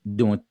caught up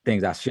doing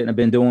things I shouldn't have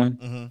been doing.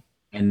 Mm-hmm.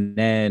 And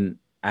then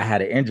I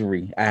had an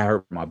injury. I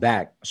hurt my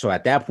back. So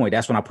at that point,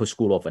 that's when I put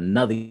school off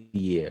another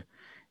year.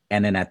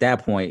 And then at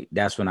that point,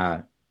 that's when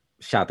I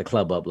shot the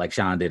club up like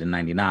Sean did in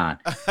 99.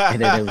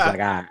 And then it was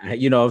like,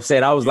 you know what I'm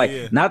saying? I was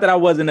like, not that I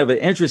wasn't ever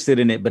interested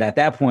in it, but at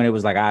that point, it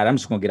was like, all right, I'm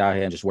just gonna get out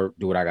here and just work,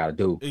 do what I gotta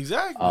do.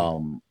 Exactly.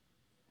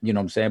 You know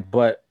what I'm saying?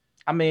 But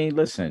I mean,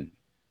 listen,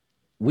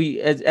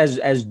 we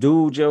as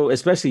dudes, Joe,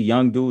 especially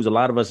young dudes, a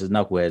lot of us is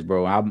knuckleheads,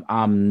 bro.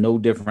 I'm no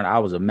different. I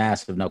was a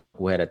massive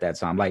knucklehead at that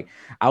time. Like,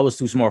 I was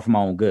too smart for my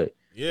own good.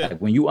 Yeah. Like,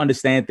 when you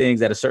understand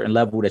things at a certain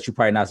level that you're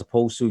probably not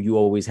supposed to, you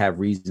always have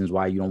reasons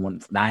why you don't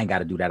want. I ain't got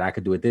to do that. I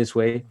could do it this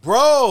way,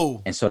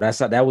 bro. And so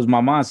that was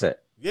my mindset.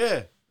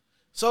 Yeah.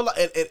 So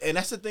like, and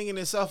that's the thing in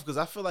itself, because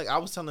I feel like I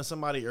was telling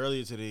somebody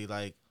earlier today,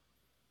 like,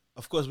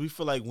 of course we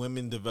feel like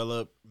women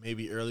develop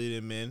maybe earlier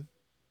than men,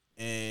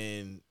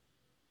 and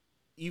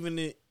even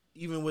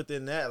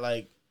within that,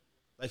 like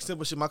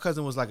simple shit. My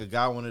cousin was like, a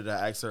guy wanted to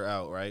ask her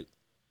out, right?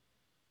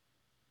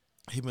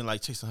 He been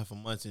like chasing her for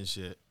months and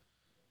shit.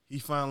 He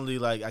finally,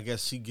 like, I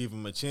guess she gave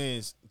him a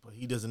chance, but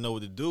he doesn't know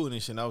what to do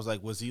and shit. And I was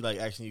like, was he like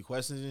asking you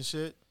questions and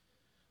shit?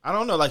 I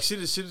don't know. Like, shit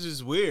is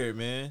just weird,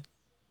 man.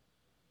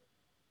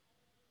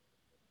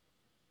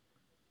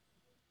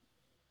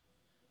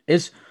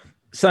 It's,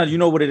 son, you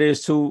know what it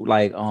is too?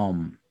 Like,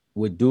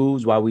 with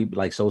dudes, why we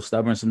like so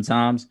stubborn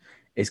sometimes,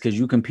 it's because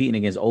you competing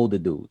against older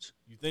dudes.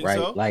 You think right?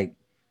 so? Like,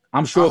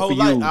 I'm sure for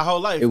you, our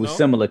whole life, it was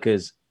similar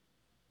because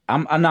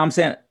I'm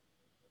saying,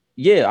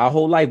 yeah, our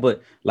whole life.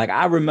 But like,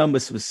 I remember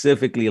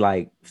specifically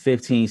like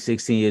 15,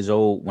 16 years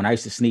old when I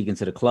used to sneak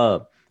into the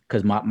club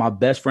because my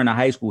best friend in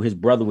high school, his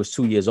brother was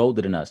 2 years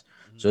older than us.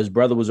 Mm-hmm. So his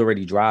brother was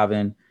already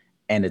driving.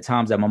 And the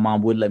times that my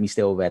mom would let me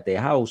stay over at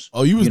their house.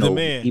 Oh, you was the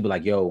man. He'd be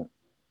like, yo,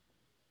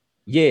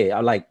 yeah,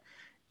 I like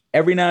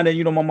every now and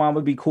then, my mom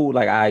would be cool.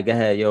 Like, all right, go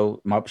ahead,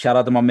 yo. Shout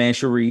out to my man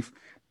Sharif.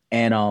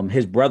 And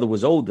his brother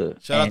was older.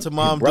 Shout out to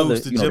Mom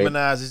Dukes, the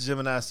Geminis. It's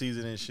Gemini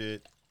season and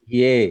shit.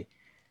 Yeah.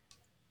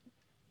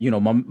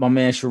 My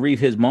man Sharif,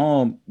 his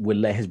mom would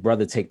let his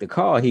brother take the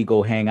car. He'd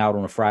go hang out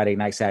on a Friday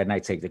night, Saturday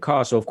night, take the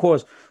car. So, of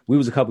course, we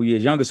was a couple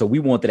years younger, so we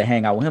wanted to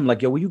hang out with him.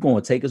 Like, yo, where you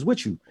going? Take us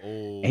with you. Oh.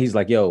 And he's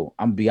like, yo,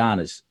 I'm going to be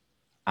honest.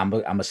 I'm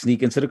a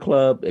sneak into the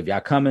club. If y'all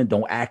coming,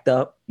 don't act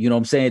up. You know what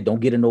I'm saying? Don't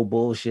get in no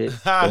bullshit.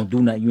 Don't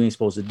do nothing you ain't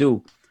supposed to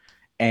do.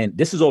 And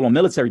this is all on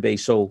military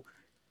base. So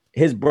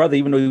his brother,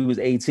 even though he was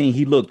 18,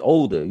 he looked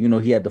older.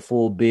 He had the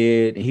full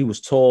beard. And he was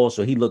tall,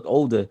 so he looked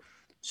older.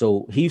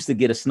 So he used to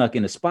get us snuck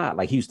in the spot.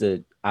 Like, he used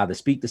to either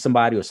speak to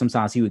somebody or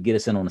sometimes he would get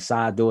us in on the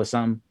side door or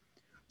something.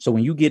 So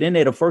when you get in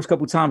there, the first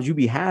couple times you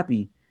be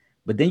happy.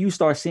 But then you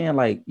start seeing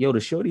like, yo, the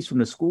shorties from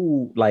the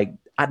school, like,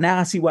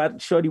 I see why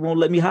shorty won't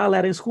let me holler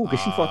at in school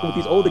because she fucking with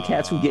these older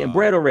cats who getting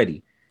bread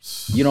already.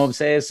 You know what I'm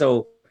saying?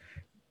 So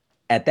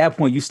at that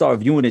point, you start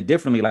viewing it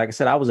differently. Like I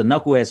said, I was a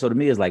knucklehead. So to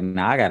me, it's like,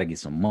 nah, I got to get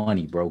some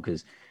money, bro,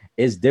 because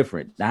it's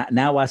different.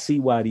 Now I see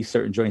why these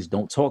certain joints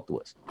don't talk to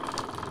us.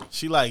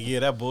 She like, yeah,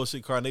 that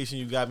bullshit carnation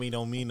you got me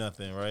don't mean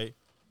nothing, right?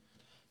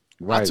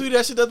 Right. I tweeted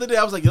that shit the other day.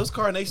 I was like, those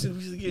carnations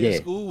we used to get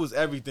in school was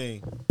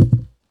everything.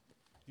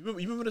 You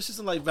remember the shit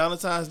on like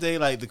Valentine's Day,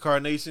 like the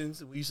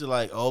carnations? We used to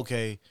like,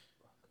 okay,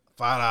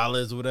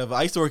 $5 or whatever.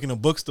 I used to work in a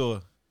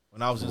bookstore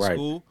when I was in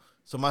school.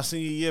 So my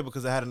senior year,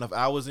 because I had enough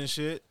hours and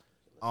shit,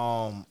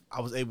 I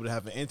was able to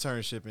have an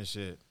internship and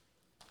shit.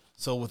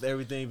 So with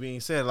everything being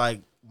said,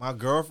 like my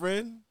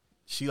girlfriend,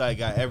 she like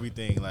got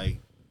everything.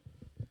 Like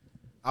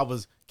I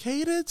was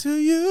catered to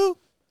you.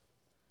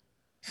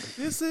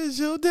 This is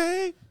your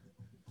day.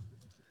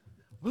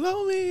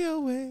 Blow me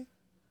away.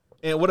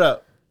 And what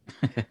up?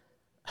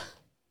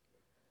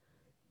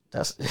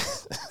 That's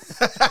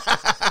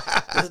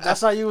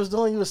how you was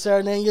doing. You was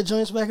serenading your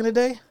joints back in the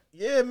day.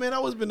 Yeah, man. I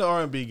was been the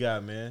R&B guy,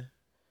 man.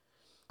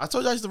 I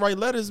told you I used to write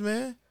letters,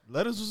 man.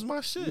 Letters was my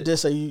shit. You did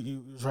say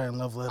you was writing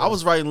love letters. I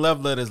was writing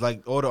love letters,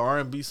 like all the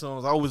R&B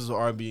songs. I always was an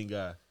R&B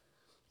guy.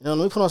 Let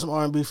me put on some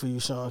R&B for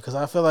you, Sean, because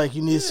I feel like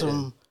you need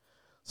some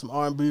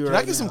R&B. Can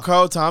I get some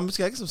Carl Thomas?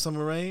 Can I get some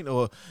Summer Rain?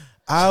 Or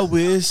I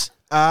wish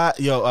I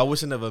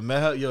never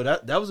met her. Yo,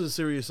 that was a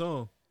serious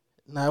song.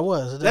 Nah, it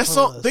was. That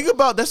song. Think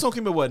about that song.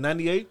 Came in what,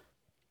 98?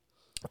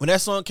 when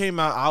that song came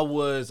out, I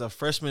was a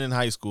freshman in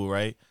high school,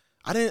 right?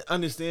 I didn't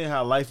understand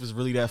how life is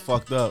really that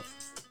fucked up.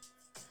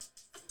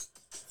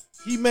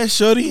 He met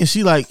Shorty and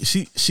she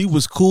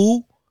was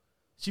cool.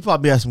 She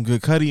probably had some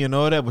good cutty and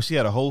all that, but she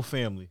had a whole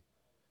family.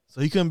 So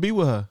he couldn't be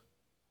with her.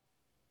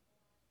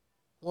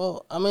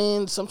 Well, I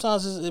mean,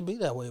 sometimes it be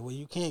that way where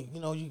you can't,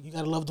 you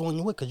gotta love the one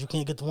you with because you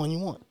can't get the one you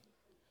want.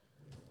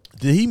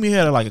 Did he meet her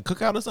at like a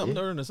cookout or something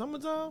during the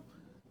summertime?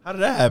 How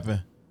did that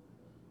happen?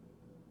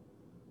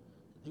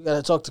 You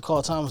gotta talk to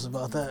Carl Thomas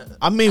about that.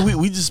 I mean,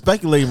 we just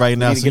speculate right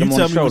now. We need So to get you him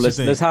tell on me the show. what you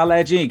think. Let's holler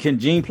at Gene. Can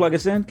Gene plug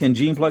us in? Can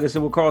Gene plug us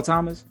in with Carl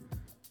Thomas?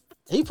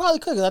 He probably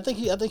could. 'Cause I think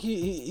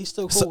he's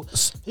still cool.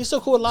 He's still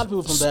cool with a lot of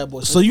people from Bad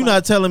Boys. So you're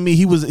not telling me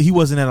he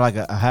wasn't at like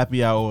a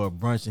happy hour or a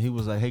brunch and he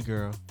was like, "Hey,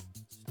 girl."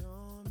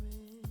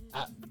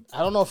 I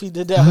don't know if he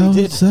did that. But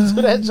he did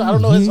do that. I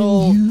don't know his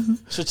whole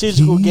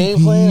strategical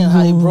game plan and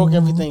how he broke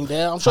everything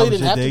down. I'm sure he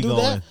didn't have to do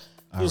that.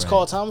 He was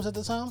Carl Thomas at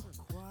the time.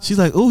 She's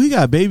like, "Oh, he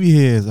got baby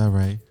hairs." All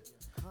right.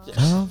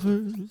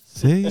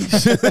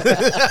 Conversation.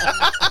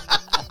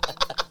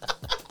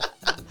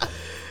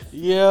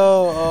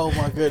 Yo, oh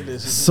my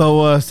goodness.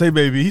 So say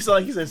baby. He said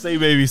like he said say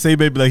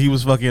baby like he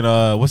was fucking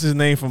what's his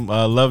name from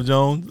Love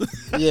Jones?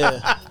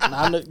 Yeah.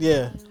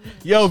 Yeah.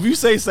 Yo, if you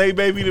say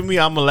baby to me,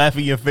 I'ma laugh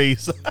in your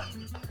face.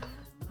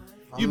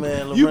 You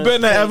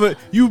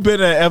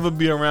better ever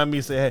be around me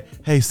and say,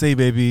 hey, say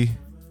baby.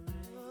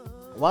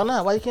 Why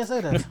not? Why you can't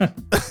say that?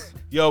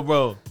 Yo,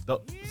 bro,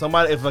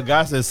 somebody if a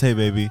guy says say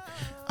baby,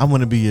 I'm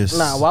gonna be your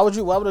Nah, why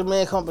would a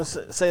man come and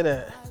say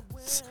that?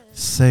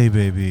 Say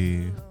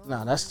baby.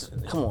 Nah,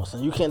 come on,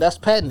 son. You can't. That's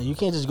patented. You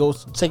can't just go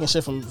taking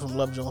shit from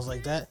Love Jones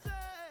like that.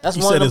 That's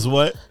you one said of it's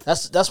what?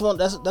 That's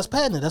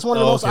patented. That's one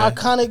of the most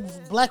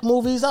iconic black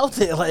movies out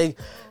there. Like,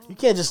 you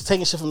can't just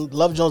take shit from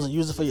Love Jones and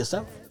use it for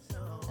yourself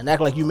and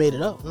act like you made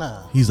it up.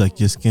 Nah. He's like,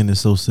 your skin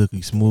is so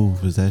silky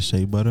smooth. Is that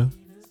shea butter?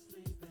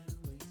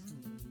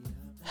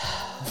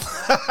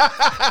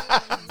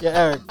 Yeah,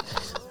 Eric.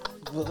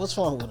 What's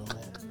wrong with him, man?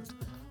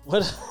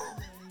 What?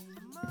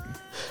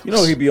 You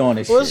know he be on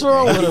this shit. What's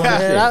wrong with him,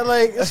 man? I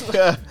like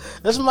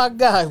that's my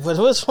guy, but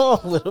what's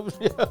wrong with him?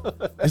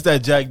 It's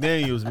that Jack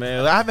Daniels,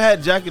 man. I haven't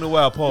had Jack in a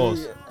while.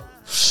 Pause.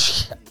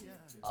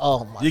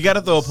 Oh my! You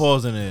gotta throw a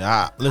pause in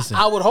there. Listen.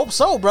 I would hope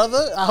so,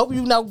 brother. I hope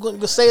you're not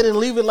going to say it and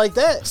leave it like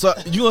that. So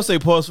you gonna say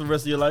pause for the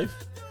rest of your life?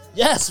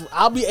 Yes,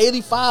 I'll be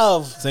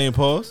 85. Saying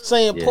pause?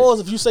 Saying pause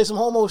if you say some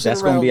homo shit.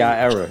 That's gonna be our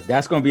era.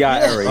 That's gonna be our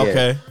era. Yeah.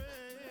 Okay.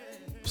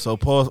 So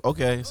pause.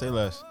 Okay, say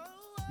less.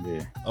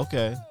 Yeah.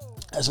 Okay.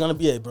 It's gonna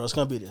be it, bro. It's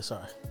gonna be there.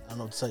 Sorry, I don't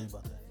know what to tell you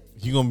about that.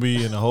 You gonna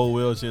be in a whole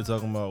wheelchair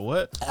talking about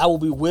what? I will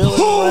be wheeling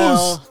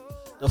around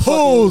the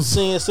fucking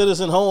senior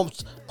citizen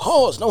homes.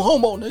 Pause. No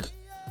homo, nigga.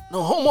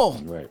 No homo.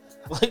 Right.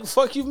 Like,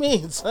 fuck you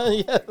mean,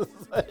 son? Yes.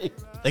 Like,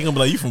 They gonna be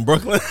like, you from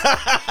Brooklyn?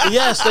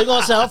 yes, they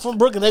gonna say I'm from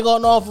Brooklyn. They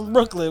gonna know I'm from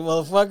Brooklyn,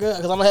 motherfucker.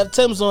 Because I'm gonna have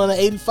Tim's on at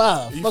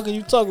 85. Fuck are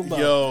you talking about?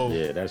 Yo.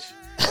 Yeah,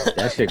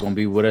 that shit gonna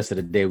be with us to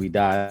the day we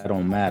die. It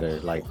don't matter.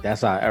 Like,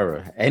 that's our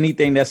era.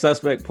 Anything that's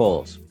suspect,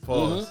 pause.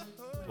 Pause.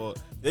 Pause.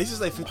 They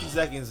just like 50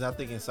 seconds, I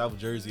think, in South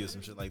Jersey or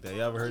some shit like that.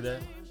 You ever heard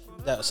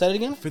that? Say it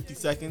again? 50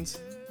 seconds?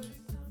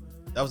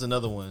 That was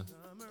another one.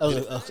 That was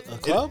a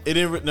club? It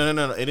didn't.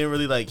 No. It didn't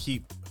really like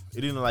keep.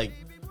 It didn't like.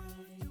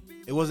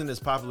 It wasn't as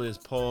popular as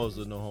Pause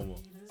or No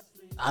Homo.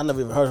 I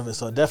never even heard of it,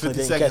 so it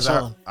definitely 50 didn't seconds.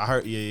 catch on. I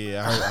heard.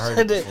 Yeah. I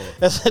heard it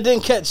before. It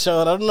didn't catch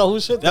on. I don't know who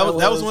shit That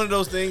was one of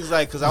those things,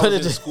 like, because I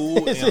was in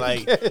school and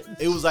like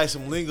it was like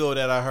some lingo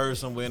that I heard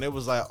somewhere, and it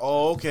was like,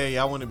 oh, okay,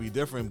 I want to be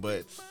different,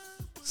 but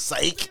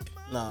psych.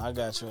 No, I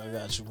got you,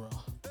 bro.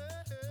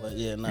 But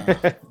yeah, nah.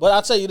 But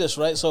I'll tell you this,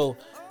 right? So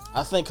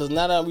I think because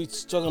now that we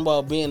talking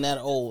about being that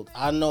old,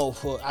 I know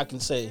I can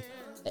say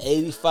at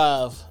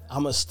 85,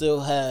 I'm gonna still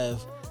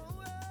have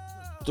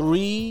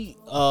 3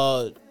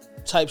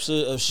 types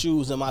of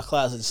shoes in my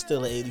closet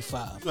still at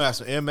 85. You gonna have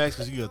some Air Max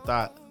because you a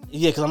thought.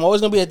 Yeah, because I'm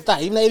always gonna be at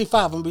thought. Even at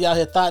 85, I'm gonna be out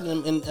here thought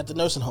at the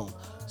nursing home.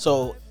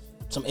 So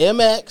some Air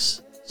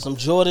Max, some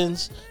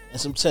Jordans,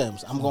 and some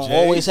Timbs. I'm gonna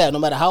always have, no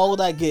matter how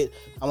old I get,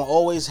 I'm gonna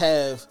always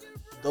have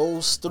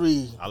those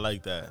 3. I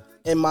like that.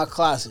 In my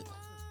closet.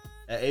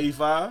 At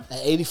 85? At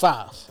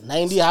 85.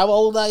 90, how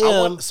old I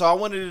am. I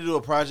wanted to do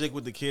a project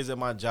with the kids at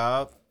my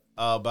job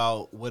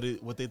about what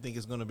they think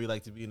it's gonna be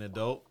like to be an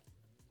adult.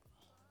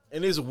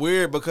 And it's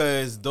weird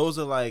because those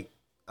are like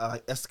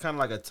that's kind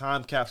of like a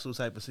time capsule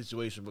type of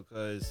situation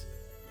because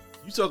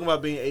you talking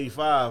about being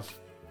 85,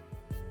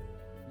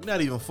 you're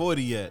not even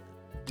 40 yet.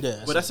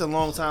 Yeah, but that's a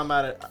long time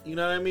out of, you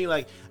know what I mean?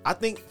 Like, I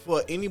think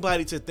for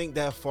anybody to think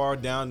that far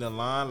down the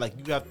line, like,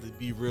 you have to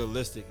be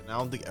realistic. And I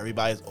don't think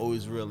everybody's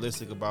always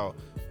realistic about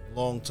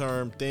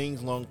long-term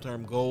things,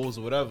 long-term goals,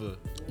 or whatever.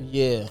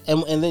 Yeah,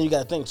 and then you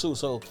got to think, too.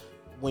 So,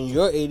 when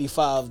you're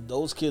 85,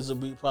 those kids will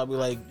be probably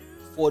like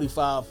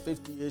 45,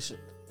 50-ish,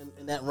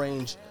 in that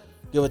range,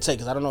 give or take.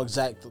 Because I don't know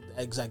exact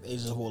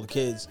ages of all the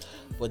kids.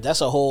 But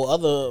that's a whole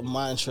other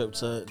mind trip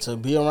to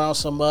be around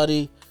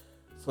somebody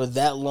for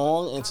that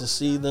long and to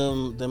see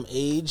them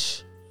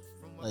age,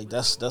 like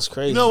that's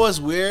crazy. You know what's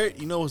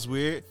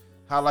weird?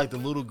 How like the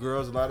little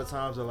girls a lot of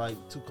times are like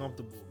too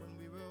comfortable.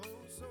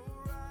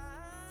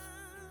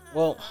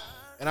 Well,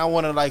 and I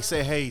want to like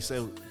say, hey,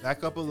 so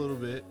back up a little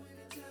bit.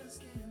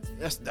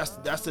 That's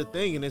the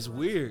thing, and it's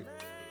weird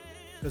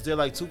because they're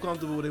like too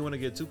comfortable. They want to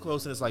get too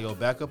close, and it's like, yo,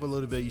 back up a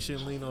little bit. You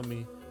shouldn't lean on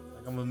me.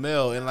 Like I'm a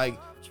male, and like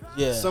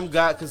some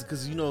guy,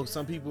 because you know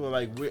some people are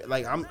like, weird,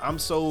 like I'm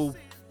so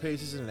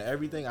patient in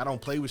everything. I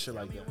don't play with shit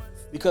like that.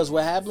 Because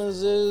what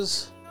happens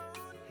is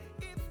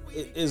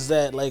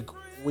that like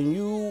when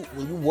you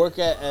work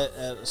at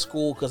a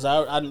school, because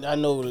I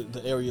know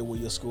the area where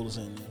your school is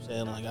in. You know what I'm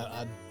saying?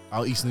 Like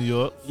out East New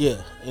York.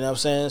 Yeah, you know what I'm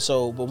saying?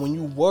 So, but when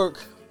you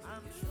work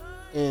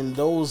in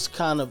those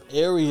kind of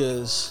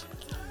areas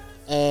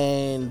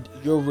and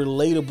you're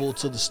relatable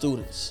to the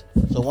students.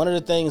 So one of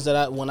the things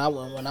that when I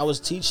was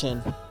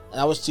teaching,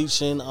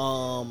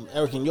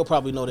 Eric, and you'll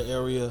probably know the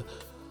area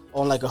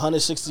on like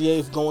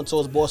 168th going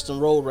towards Boston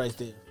Road right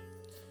there.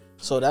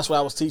 So that's where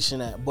I was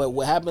teaching at. But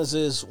what happens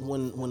is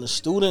when the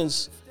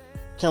students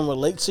can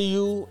relate to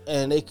you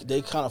and they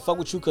kind of fuck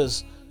with you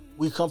because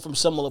we come from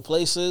similar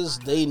places,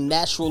 they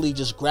naturally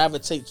just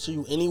gravitate to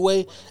you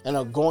anyway and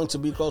are going to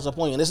be close up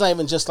on you. And it's not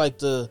even just like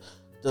the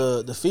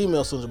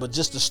female students, but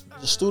just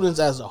the students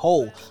as a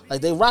whole. Like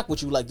they rock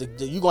with you. Like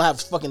you gonna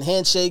have fucking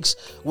handshakes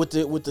with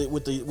the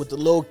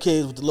little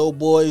kids, with the little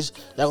boys.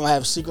 Y'all gonna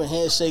have secret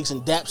handshakes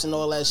and daps and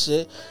all that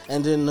shit.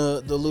 And then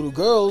the little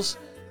girls,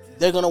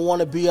 they're gonna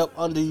want to be up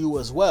under you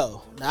as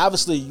well. Now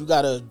obviously you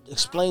gotta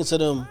explain to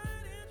them,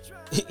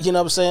 you know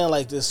what I'm saying?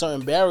 Like there's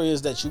certain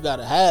barriers that you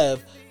gotta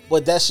have.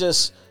 But that's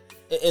just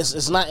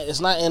it's not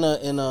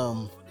in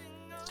a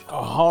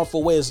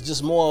harmful way. It's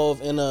just more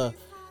of in a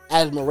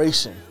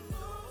admiration,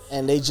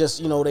 and they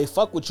just they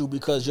fuck with you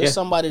because you're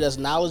somebody that's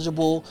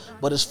knowledgeable,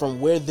 but it's from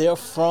where they're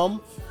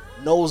from,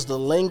 knows the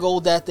lingo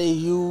that they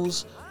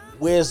use,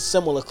 wears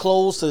similar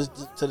clothes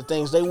to the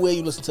things they wear.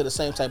 You listen to the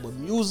same type of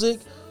music,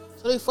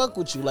 so they fuck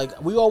with you.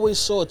 Like we always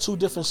saw two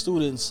different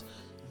students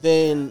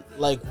than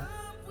like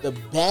the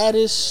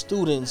baddest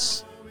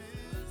students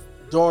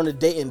during the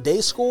day in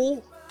day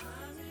school.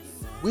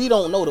 We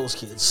don't know those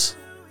kids.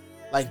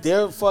 Like,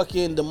 they're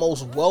fucking the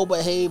most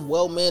well-behaved,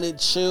 well-mannered,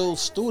 chill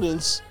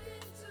students.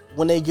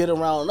 When they get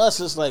around us,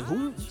 it's like,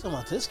 who you talking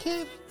about? This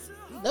kid?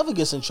 He never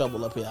gets in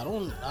trouble up here. I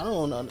don't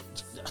know.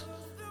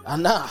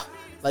 Nah.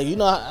 Like,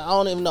 I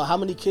don't even know how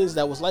many kids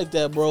that was like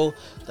that, bro,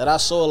 that I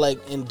saw,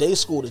 like, in day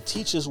school. The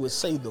teachers would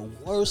say the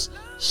worst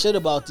shit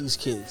about these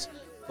kids.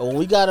 But when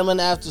we got them in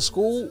after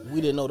school,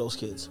 we didn't know those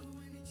kids.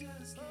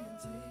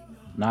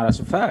 Nah, that's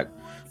a fact.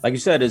 Like you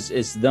said,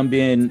 it's them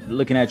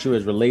looking at you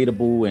as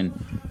relatable, and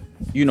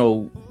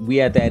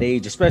we at that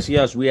age, especially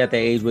us, we at that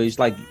age where it's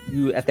like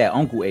you at that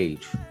uncle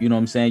age. You know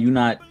what I'm saying? You're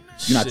not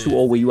too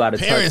old where you out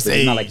of touch, but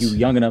it's not like you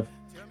young enough.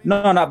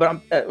 No, but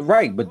I'm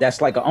right. But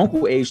that's like an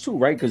uncle age too,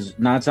 right? Because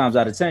 9 times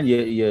out of 10,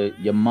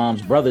 your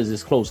mom's brothers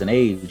is close in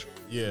age.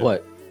 Yeah.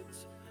 But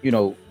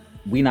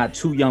we not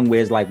too young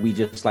where it's like we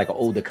just like an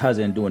older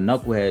cousin doing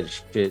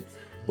knucklehead shit.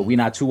 But we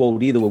not too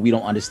old either where we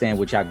don't understand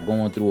what y'all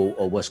going through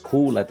or what's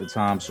cool at the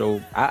time.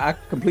 So I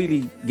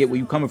completely get where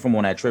you coming from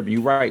on that trip. And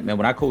you're right, man.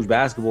 When I coached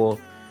basketball,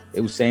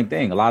 it was the same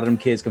thing. A lot of them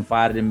kids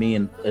confided in me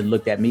and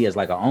looked at me as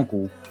like an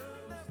uncle.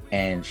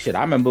 And shit,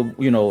 I remember,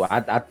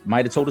 I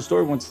might have told a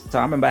story one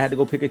time. I remember I had to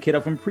go pick a kid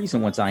up from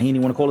precinct one time. He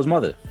didn't want to call his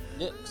mother.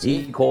 Yeah,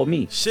 he called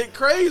me. Shit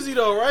crazy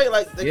though, right?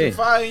 Like they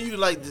confide in you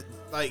like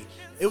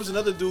it was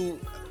another dude.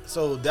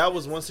 So that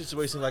was one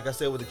situation, like I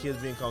said, with the kids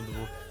being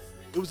comfortable.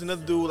 It was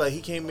another dude, like, he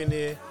came in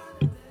there,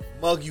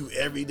 mug you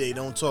every day,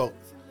 don't talk.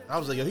 I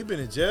was like, yo, he been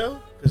in jail?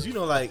 Because,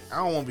 like, I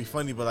don't want to be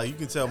funny, but, like, you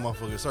can tell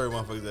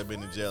motherfuckers that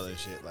been in jail and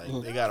shit. Like,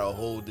 they got a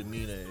whole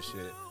demeanor and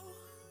shit.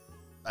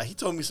 Like, he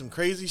told me some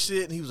crazy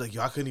shit, and he was like,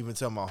 yo, I couldn't even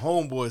tell my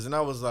homeboys. And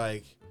I was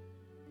like,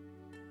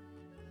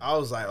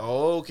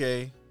 oh,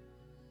 okay.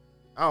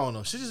 I don't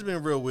know. Shit just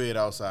been real weird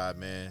outside,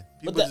 man.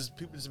 People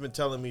just been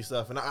telling me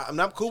stuff, and I'm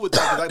not cool with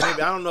that. Cause like,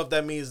 maybe I don't know if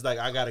that means like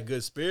I got a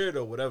good spirit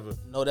or whatever.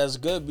 No, that's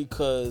good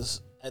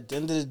because at the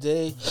end of the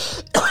day,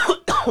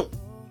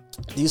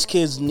 these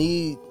kids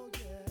need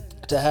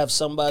to have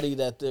somebody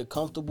that they're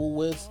comfortable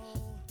with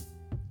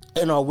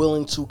and are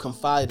willing to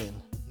confide in.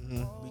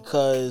 Mm-hmm.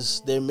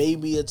 Because there may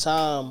be a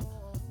time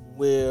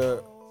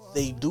where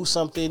they do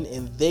something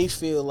and they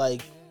feel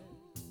like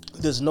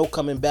there's no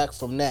coming back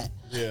from that.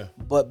 Yeah.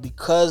 But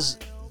because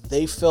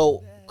they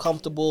felt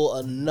comfortable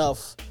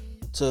enough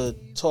to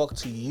talk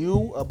to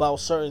you about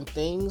certain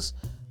things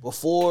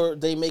before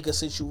they make a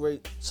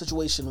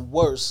situation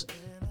worse,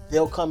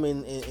 they'll come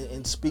in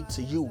and speak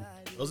to you.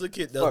 Those are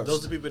kids.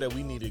 Those are people that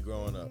we needed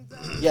growing up.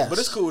 Yes. But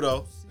it's cool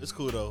though.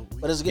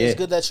 But it's good. Yeah. It's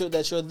good that you're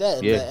that,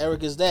 and that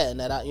Eric is that, and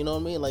that you know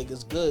what I mean. Like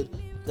it's good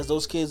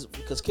because kids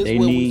where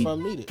we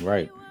from need it.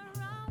 Right.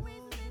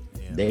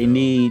 Yeah, they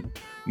need.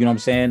 You know what I'm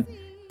saying?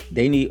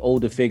 They need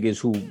older figures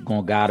who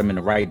gonna guide them in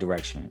the right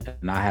direction, and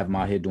not have them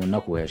out here doing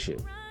knucklehead shit.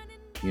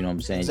 You know what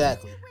I'm saying?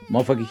 Exactly.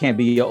 Motherfucker can't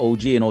be your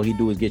OG and all he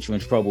do is get you in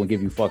trouble and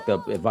give you fucked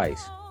up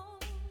advice.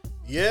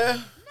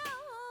 Yeah.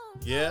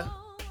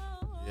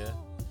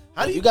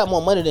 How do you got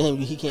more money than him?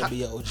 He can't be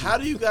your OG. How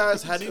do you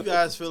guys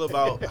feel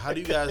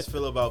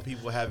about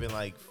people having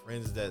like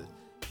friends that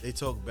they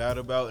talk bad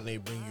about and they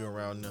bring you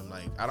around them.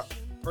 Like I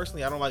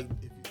don't like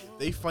if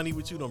they funny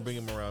with you, don't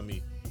bring them around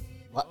me.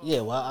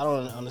 Yeah, well, I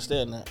don't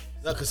understand that.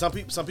 No, because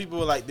some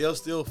people are like they'll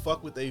still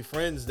fuck with their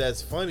friends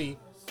that's funny,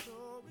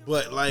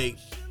 but like,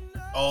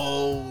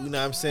 oh, you know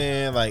what I'm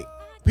saying? Like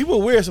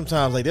people are weird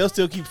sometimes. Like they'll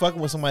still keep fucking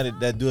with somebody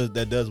that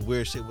does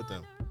weird shit with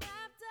them.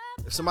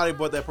 If somebody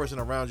brought that person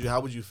around you,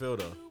 how would you feel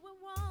though?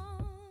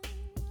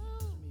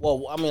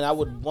 Well, I mean, I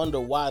would wonder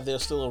why they're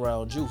still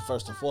around you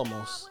first and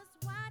foremost.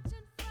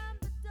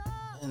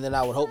 And then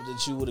I would hope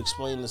that you would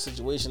explain the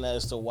situation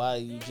as to why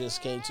you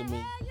just came to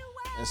me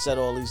and said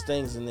all these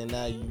things, and then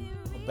now you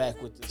are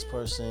back with this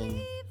person.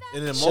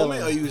 In the chilling.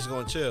 moment, or you just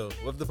gonna chill?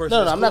 What if the person?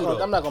 No, is I'm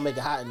cool, not gonna make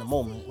it hot in the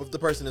moment. What if the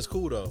person is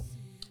cool though?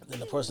 Then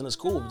the person is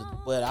cool,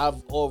 but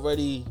I've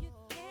already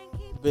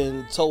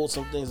been told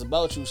some things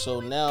about you, so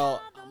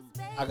now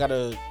I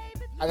gotta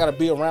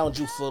be around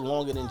you for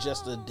longer than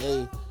just a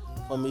day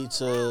for me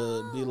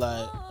to be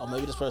like, oh,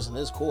 maybe this person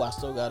is cool. I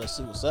still gotta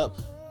see what's up,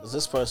 because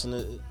this person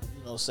is,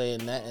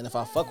 saying that, and if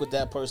I fuck with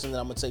that person, then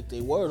I'm gonna take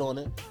their word on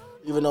it.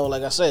 Even though,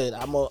 like I said,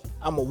 I'm a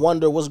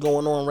wonder what's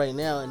going on right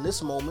now in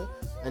this moment,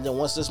 and then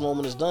once this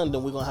moment is done,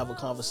 then we're gonna have a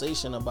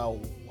conversation about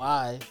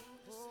why.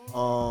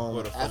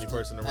 What a funny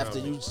person around after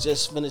me. you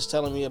just finished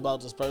telling me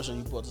about this person,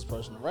 you brought this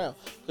person around,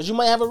 because you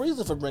might have a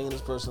reason for bringing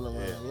this person around.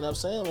 Yeah. You know what I'm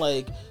saying?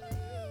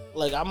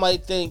 Like I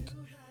might think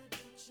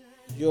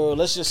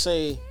let's just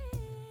say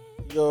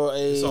you're a.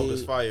 This song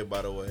is fire,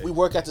 by the way. We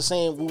work at the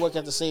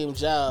same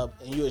job,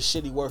 and you're a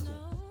shitty worker.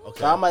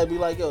 Okay. So I might be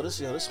like,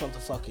 this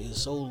motherfucker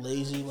is so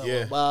lazy, blah,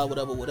 Yeah. blah,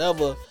 blah,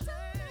 whatever.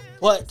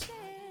 But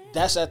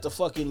that's at the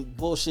fucking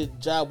bullshit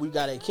job we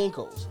got at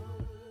Kinko's.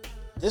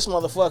 This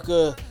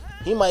motherfucker,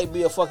 he might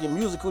be a fucking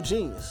musical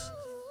genius.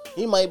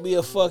 He might be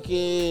a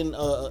fucking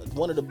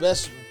one of the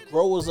best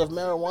growers of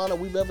marijuana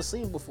we've ever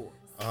seen before.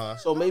 Uh-huh.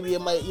 So maybe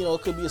it might,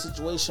 it could be a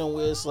situation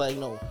where it's like,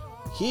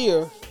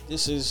 here,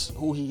 this is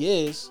who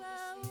he is,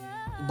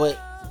 but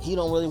he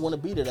don't really want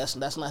to be there. That's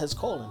not his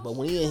calling. But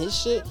when he in his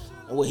shit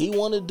and what he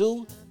want to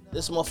do,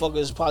 this motherfucker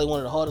is probably one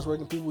of the hardest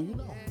working people you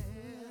know.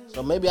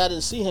 So maybe I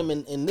didn't see him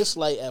in this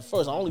light at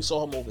first. I only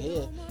saw him over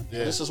here.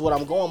 Yeah. This is what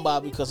I'm going by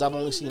because I've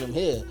only seen him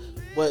here.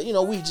 But,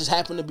 we just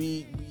happened to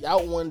be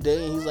out one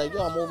day, and he's like,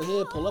 I'm over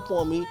here, pull up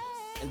on me.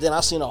 And then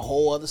I seen a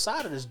whole other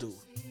side of this dude.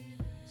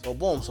 So,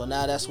 boom. So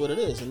now that's what it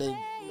is. And then,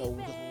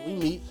 when we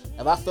meet,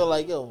 if I feel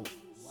like, I don't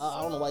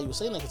know why you were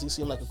saying that, because he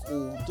seemed like a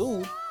cool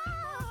dude.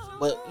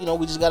 But,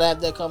 we just got to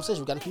have that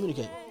conversation. We got to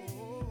communicate.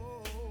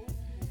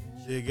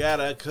 You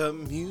gotta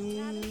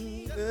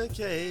communicate.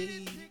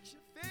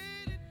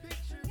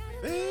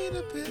 Paint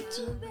a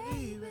picture,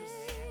 baby.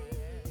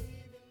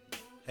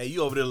 Hey,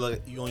 you over there,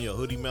 you on your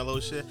Hoodie Mello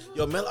shit?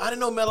 Yo, Mello, I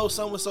didn't know Mello's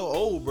son was so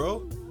old,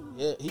 bro.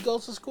 Yeah, he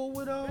goes to school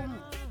with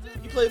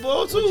He play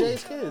ball too. with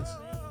Jay's kids.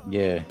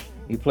 Yeah,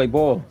 he play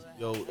ball.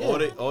 Yo,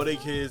 Yeah. all they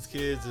kids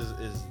is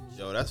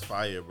yo, that's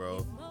fire,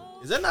 bro.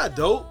 Is that not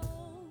dope?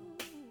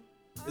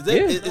 Is that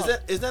Yeah.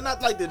 is that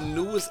not like the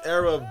newest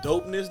era of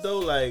dopeness though?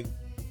 Like,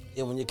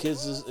 Yeah, when your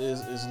kids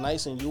is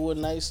nice and you were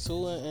nice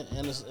too,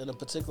 in a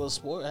particular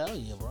sport, hell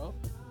yeah, bro.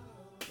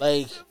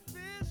 Like,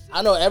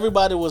 I know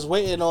everybody was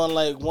waiting on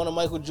like one of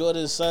Michael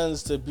Jordan's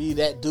sons to be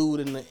that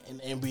dude in the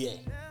NBA,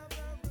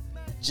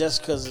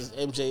 just because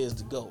MJ is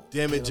the GOAT.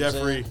 damn it, You know what I'm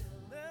Jeffrey. saying?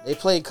 They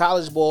played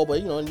college ball,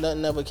 but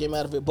nothing ever came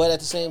out of it. But at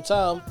the same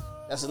time,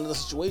 that's another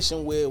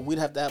situation where we'd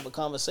have to have a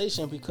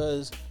conversation,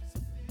 because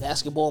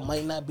basketball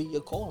might not be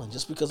your calling.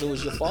 Just because it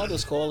was your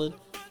father's calling,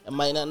 it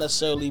might not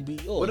necessarily be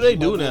yours. What do they You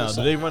might do be now? doing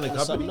Do they run a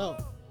something company?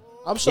 else.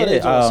 I'm sure Yeah,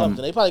 they're doing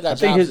something. They probably I got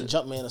think jobs his- in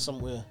Jumpman or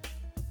somewhere.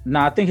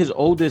 Nah, I think his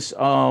oldest,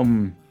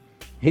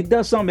 he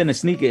does something in the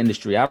sneaker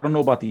industry. I don't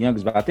know about the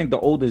youngest, but I think the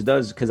oldest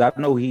does, because I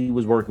know he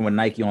was working with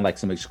Nike on like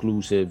some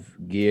exclusive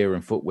gear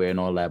and footwear and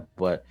all that.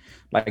 But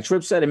like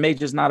Tripp said, it may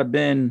just not have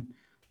been,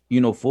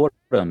 for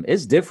them.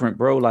 It's different,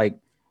 bro. Like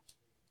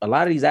a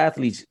lot of these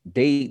athletes,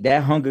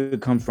 that hunger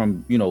comes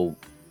from,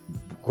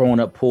 growing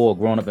up poor,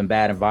 growing up in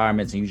bad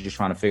environments, and you're just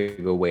trying to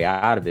figure a way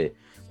out of it.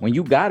 When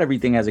you got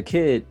everything as a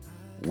kid,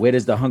 where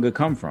does the hunger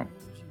come from?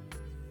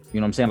 You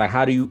know what I'm saying? Like,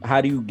 how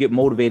do you get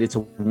motivated to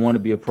want to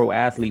be a pro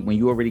athlete when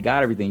you already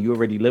got everything? You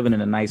already living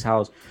in a nice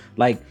house.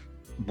 Like,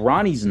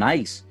 Bronny's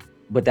nice,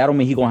 but that don't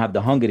mean he gonna have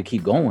the hunger to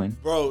keep going.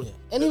 Bro,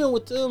 And even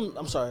with them,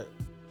 I'm sorry.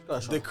 Go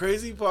ahead, Sean. the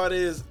crazy part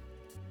is,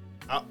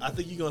 I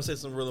think you're gonna say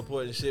some real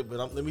important shit, but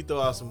let me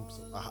throw out some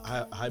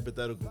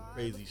hypothetical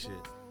crazy shit.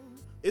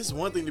 It's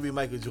one thing to be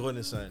Michael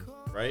Jordan's son,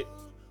 right?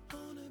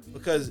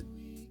 Because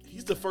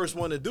he's the first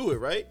one to do it,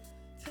 right?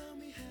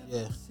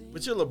 Yeah.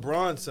 But you're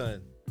LeBron's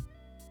son.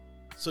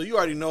 So you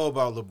already know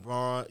about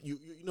LeBron. You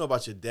know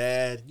about your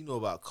dad. You know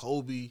about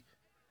Kobe.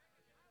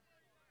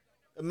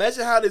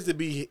 Imagine how it is to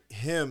be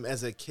him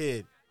as a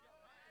kid.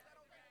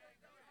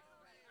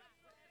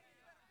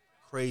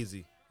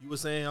 Crazy. You were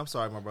saying? I'm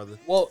sorry, my brother.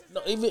 Well,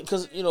 no, even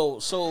because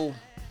so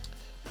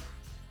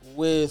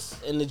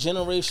in the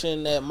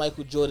generation that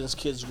Michael Jordan's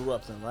kids grew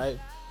up in, right?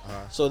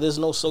 So there's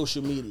no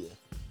social media.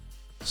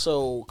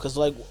 So, because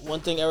like one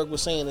thing Eric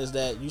was saying is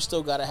that you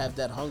still gotta have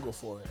that hunger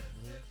for it.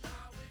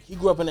 he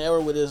grew up in an era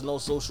where there's no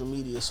social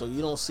media, so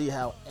you don't see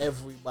how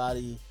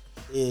everybody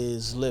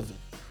is living.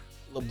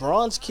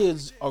 LeBron's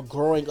kids are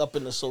growing up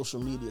in the social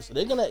media, so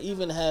they're gonna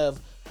even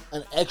have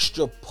an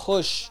extra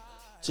push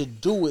to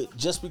do it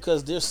just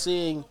because they're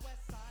seeing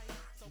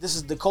this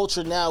is the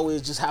culture now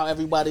is just how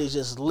everybody is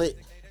just lit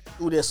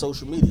through their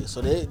social media.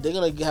 So they're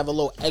gonna have a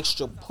little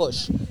extra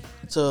push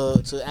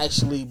to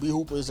actually be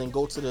hoopers and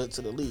go to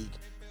the league.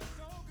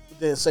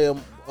 Then say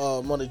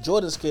one of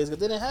Jordan's kids,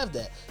 because they didn't have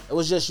that. It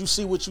was just you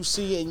see what you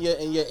see in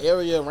your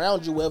area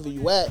around you, wherever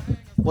you at,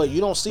 but you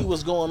don't see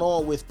what's going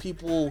on with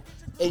people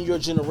in your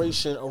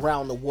generation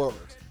around the world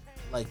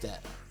like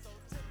that.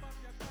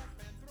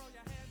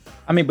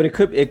 I mean, but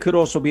it could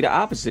also be the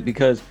opposite,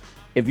 because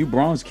if you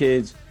Bronze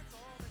kids,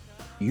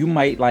 you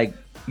might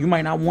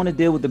not want to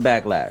deal with the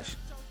backlash.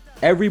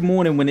 Every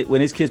morning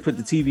when his kids put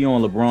the TV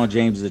on, LeBron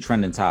James is a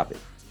trending topic.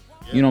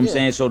 You know what I'm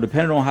saying? So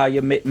depending on how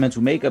your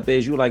mental makeup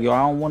is, you're like, yo, I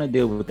don't want to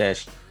deal with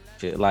that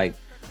shit. Like,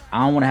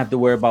 I don't want to have to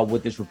worry about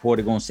what this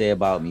reporter gonna say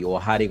about me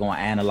or how they gonna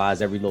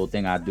analyze every little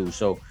thing I do.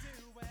 So,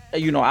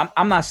 you know,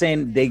 I'm not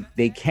saying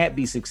they can't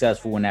be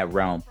successful in that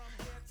realm.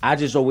 I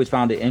just always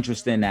found it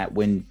interesting that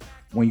when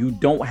you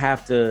don't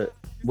have to,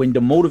 when the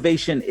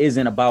motivation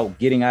isn't about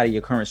getting out of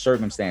your current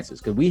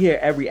circumstances, because we hear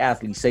every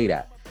athlete say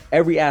that.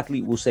 Every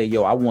athlete will say,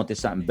 yo, I wanted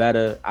something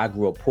better. I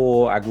grew up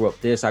poor. I grew up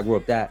this. I grew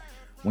up that.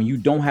 When you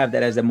don't have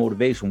that as a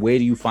motivation, where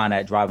do you find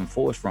that driving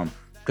force from?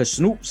 Because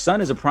Snoop's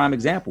son is a prime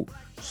example.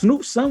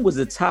 Snoop's son was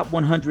the top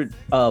 100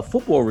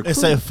 football recruit. And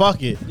say,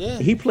 fuck it. Yeah.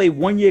 He played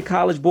 1 year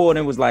college ball and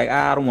then was like,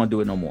 I don't want to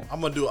do it no more.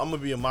 I'm gonna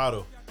be a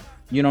model.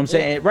 You know what I'm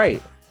saying?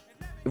 Right.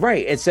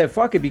 It said,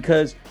 fuck it,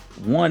 because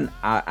one,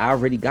 I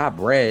already got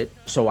bread,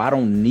 so I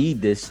don't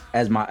need this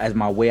as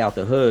my way out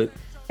the hood.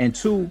 And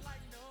two,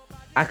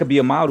 I could be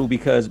a model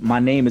because my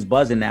name is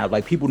buzzing now.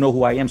 Like, people know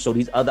who I am, so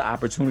these other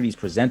opportunities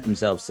present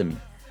themselves to me.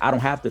 I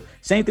don't have to.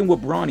 Same thing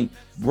with Bronny.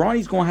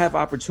 Bronny's going to have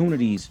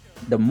opportunities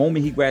the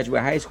moment he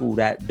graduates high school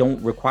that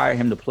don't require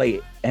him to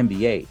play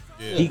NBA.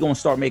 Yeah. He going to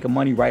start making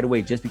money right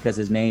away just because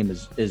his name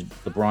is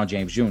LeBron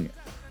James Jr.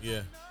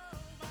 Yeah.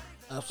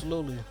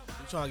 Absolutely.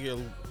 I'm trying to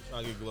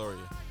get Gloria.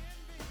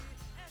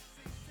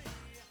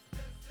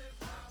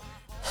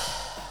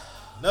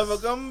 Never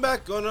come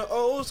back on the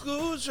old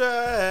school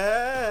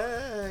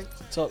track.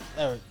 Talk,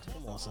 Eric.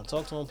 Come on, son.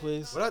 Talk to him,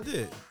 please. What I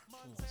did?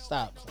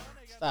 Stop.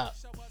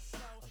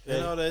 Okay.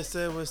 You know they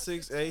said when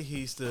 6'8"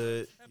 he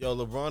stood. Yo,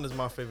 LeBron is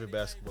my favorite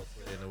basketball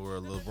player in the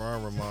world.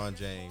 LeBron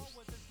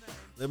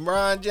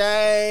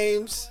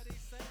James.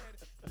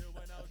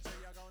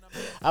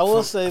 I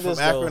will say this from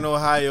Akron,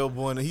 Ohio,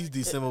 born. He's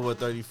December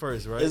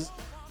 31st, right?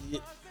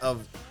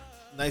 Of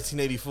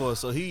 1984.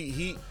 So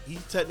he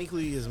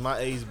technically is my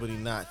age, but he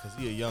not, because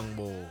he a young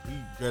boy. He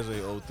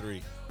graduated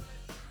 03.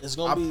 It's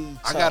gonna be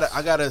tough.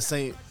 I got a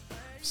St.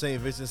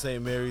 Vincent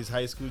St. Mary's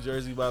high school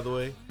jersey, by the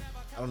way.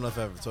 I don't know if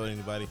I ever told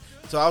anybody.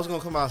 So I was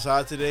gonna come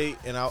outside today,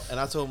 and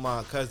I told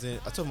my cousin,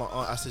 I told my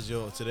aunt, I said,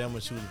 yo, today I'm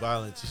gonna choose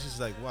violence. She's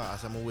like, wow. I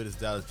said, I'm gonna wear this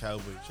Dallas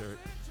Cowboy shirt.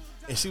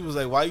 And she was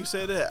like, why you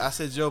say that? I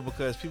said, yo,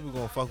 because people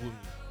gonna fuck with me.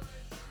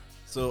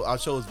 So I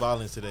chose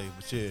violence today.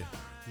 But yeah,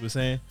 you were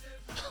saying?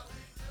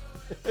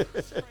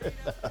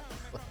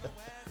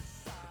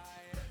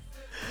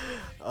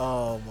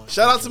 Oh my!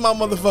 Shout out to my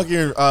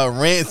motherfucking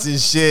rants and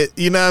shit.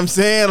 You know what I'm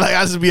saying? Like,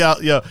 I just be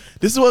out, yo.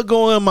 This is what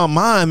going in my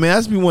mind, man. I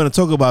just be wanting to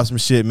talk about some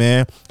shit,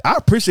 man. I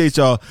appreciate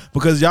y'all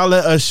because y'all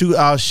let us shoot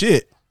our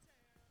shit.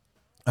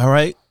 All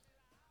right.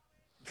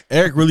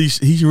 Eric really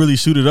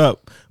shoot it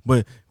up,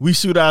 but we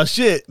shoot our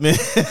shit, man.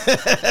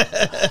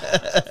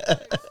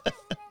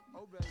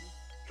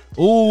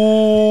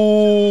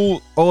 Ooh,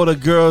 all the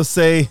girls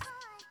say,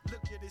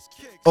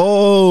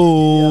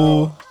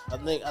 oh, yo, I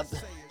think.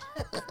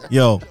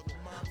 Yo.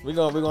 We're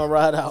gonna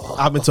ride out.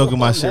 I've been talking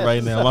my shit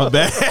right now. My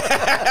bad.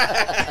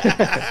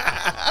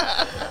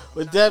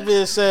 With that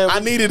being said, I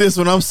needed this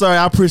one. I'm sorry.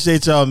 I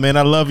appreciate y'all, man.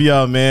 I love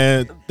y'all,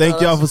 man. Thank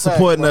y'all for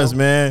supporting us,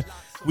 man.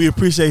 We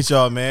appreciate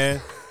y'all,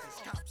 man.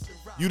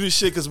 You the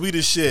shit because we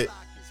the shit.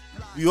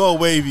 We all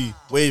wavy.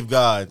 Wave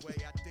God.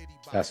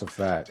 That's a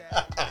fact.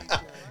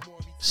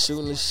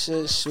 Shooting the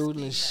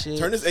shit.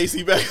 Turn this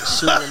AC back.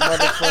 Shooting the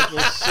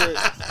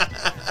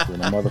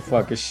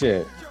motherfucking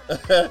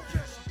shit.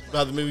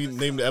 About to maybe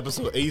name the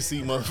episode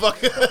AC,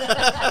 motherfucker.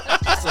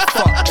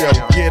 Yo,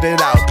 get it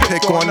out,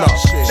 pick on up.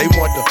 They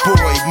want the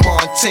boy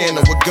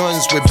Montana with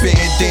guns with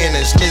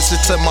bandanas.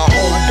 Listen to my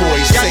homeboy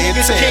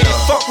Santana. Can't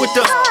fuck with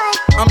us.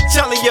 I'm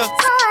telling ya,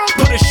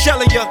 put a shell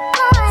in ya.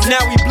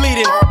 Now he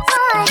bleeding.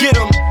 Get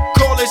him,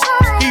 call us.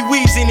 He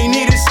wheezing, he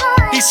need us.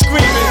 He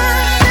screaming.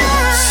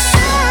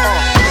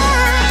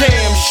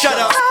 Damn, shut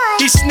up.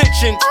 He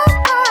snitching.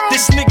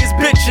 This nigga's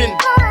bitching.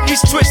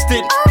 He's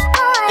twisted.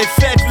 If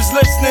Fed was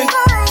listening,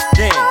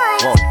 damn.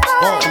 Come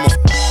on.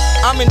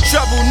 I'm in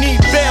trouble,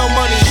 need bail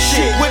money.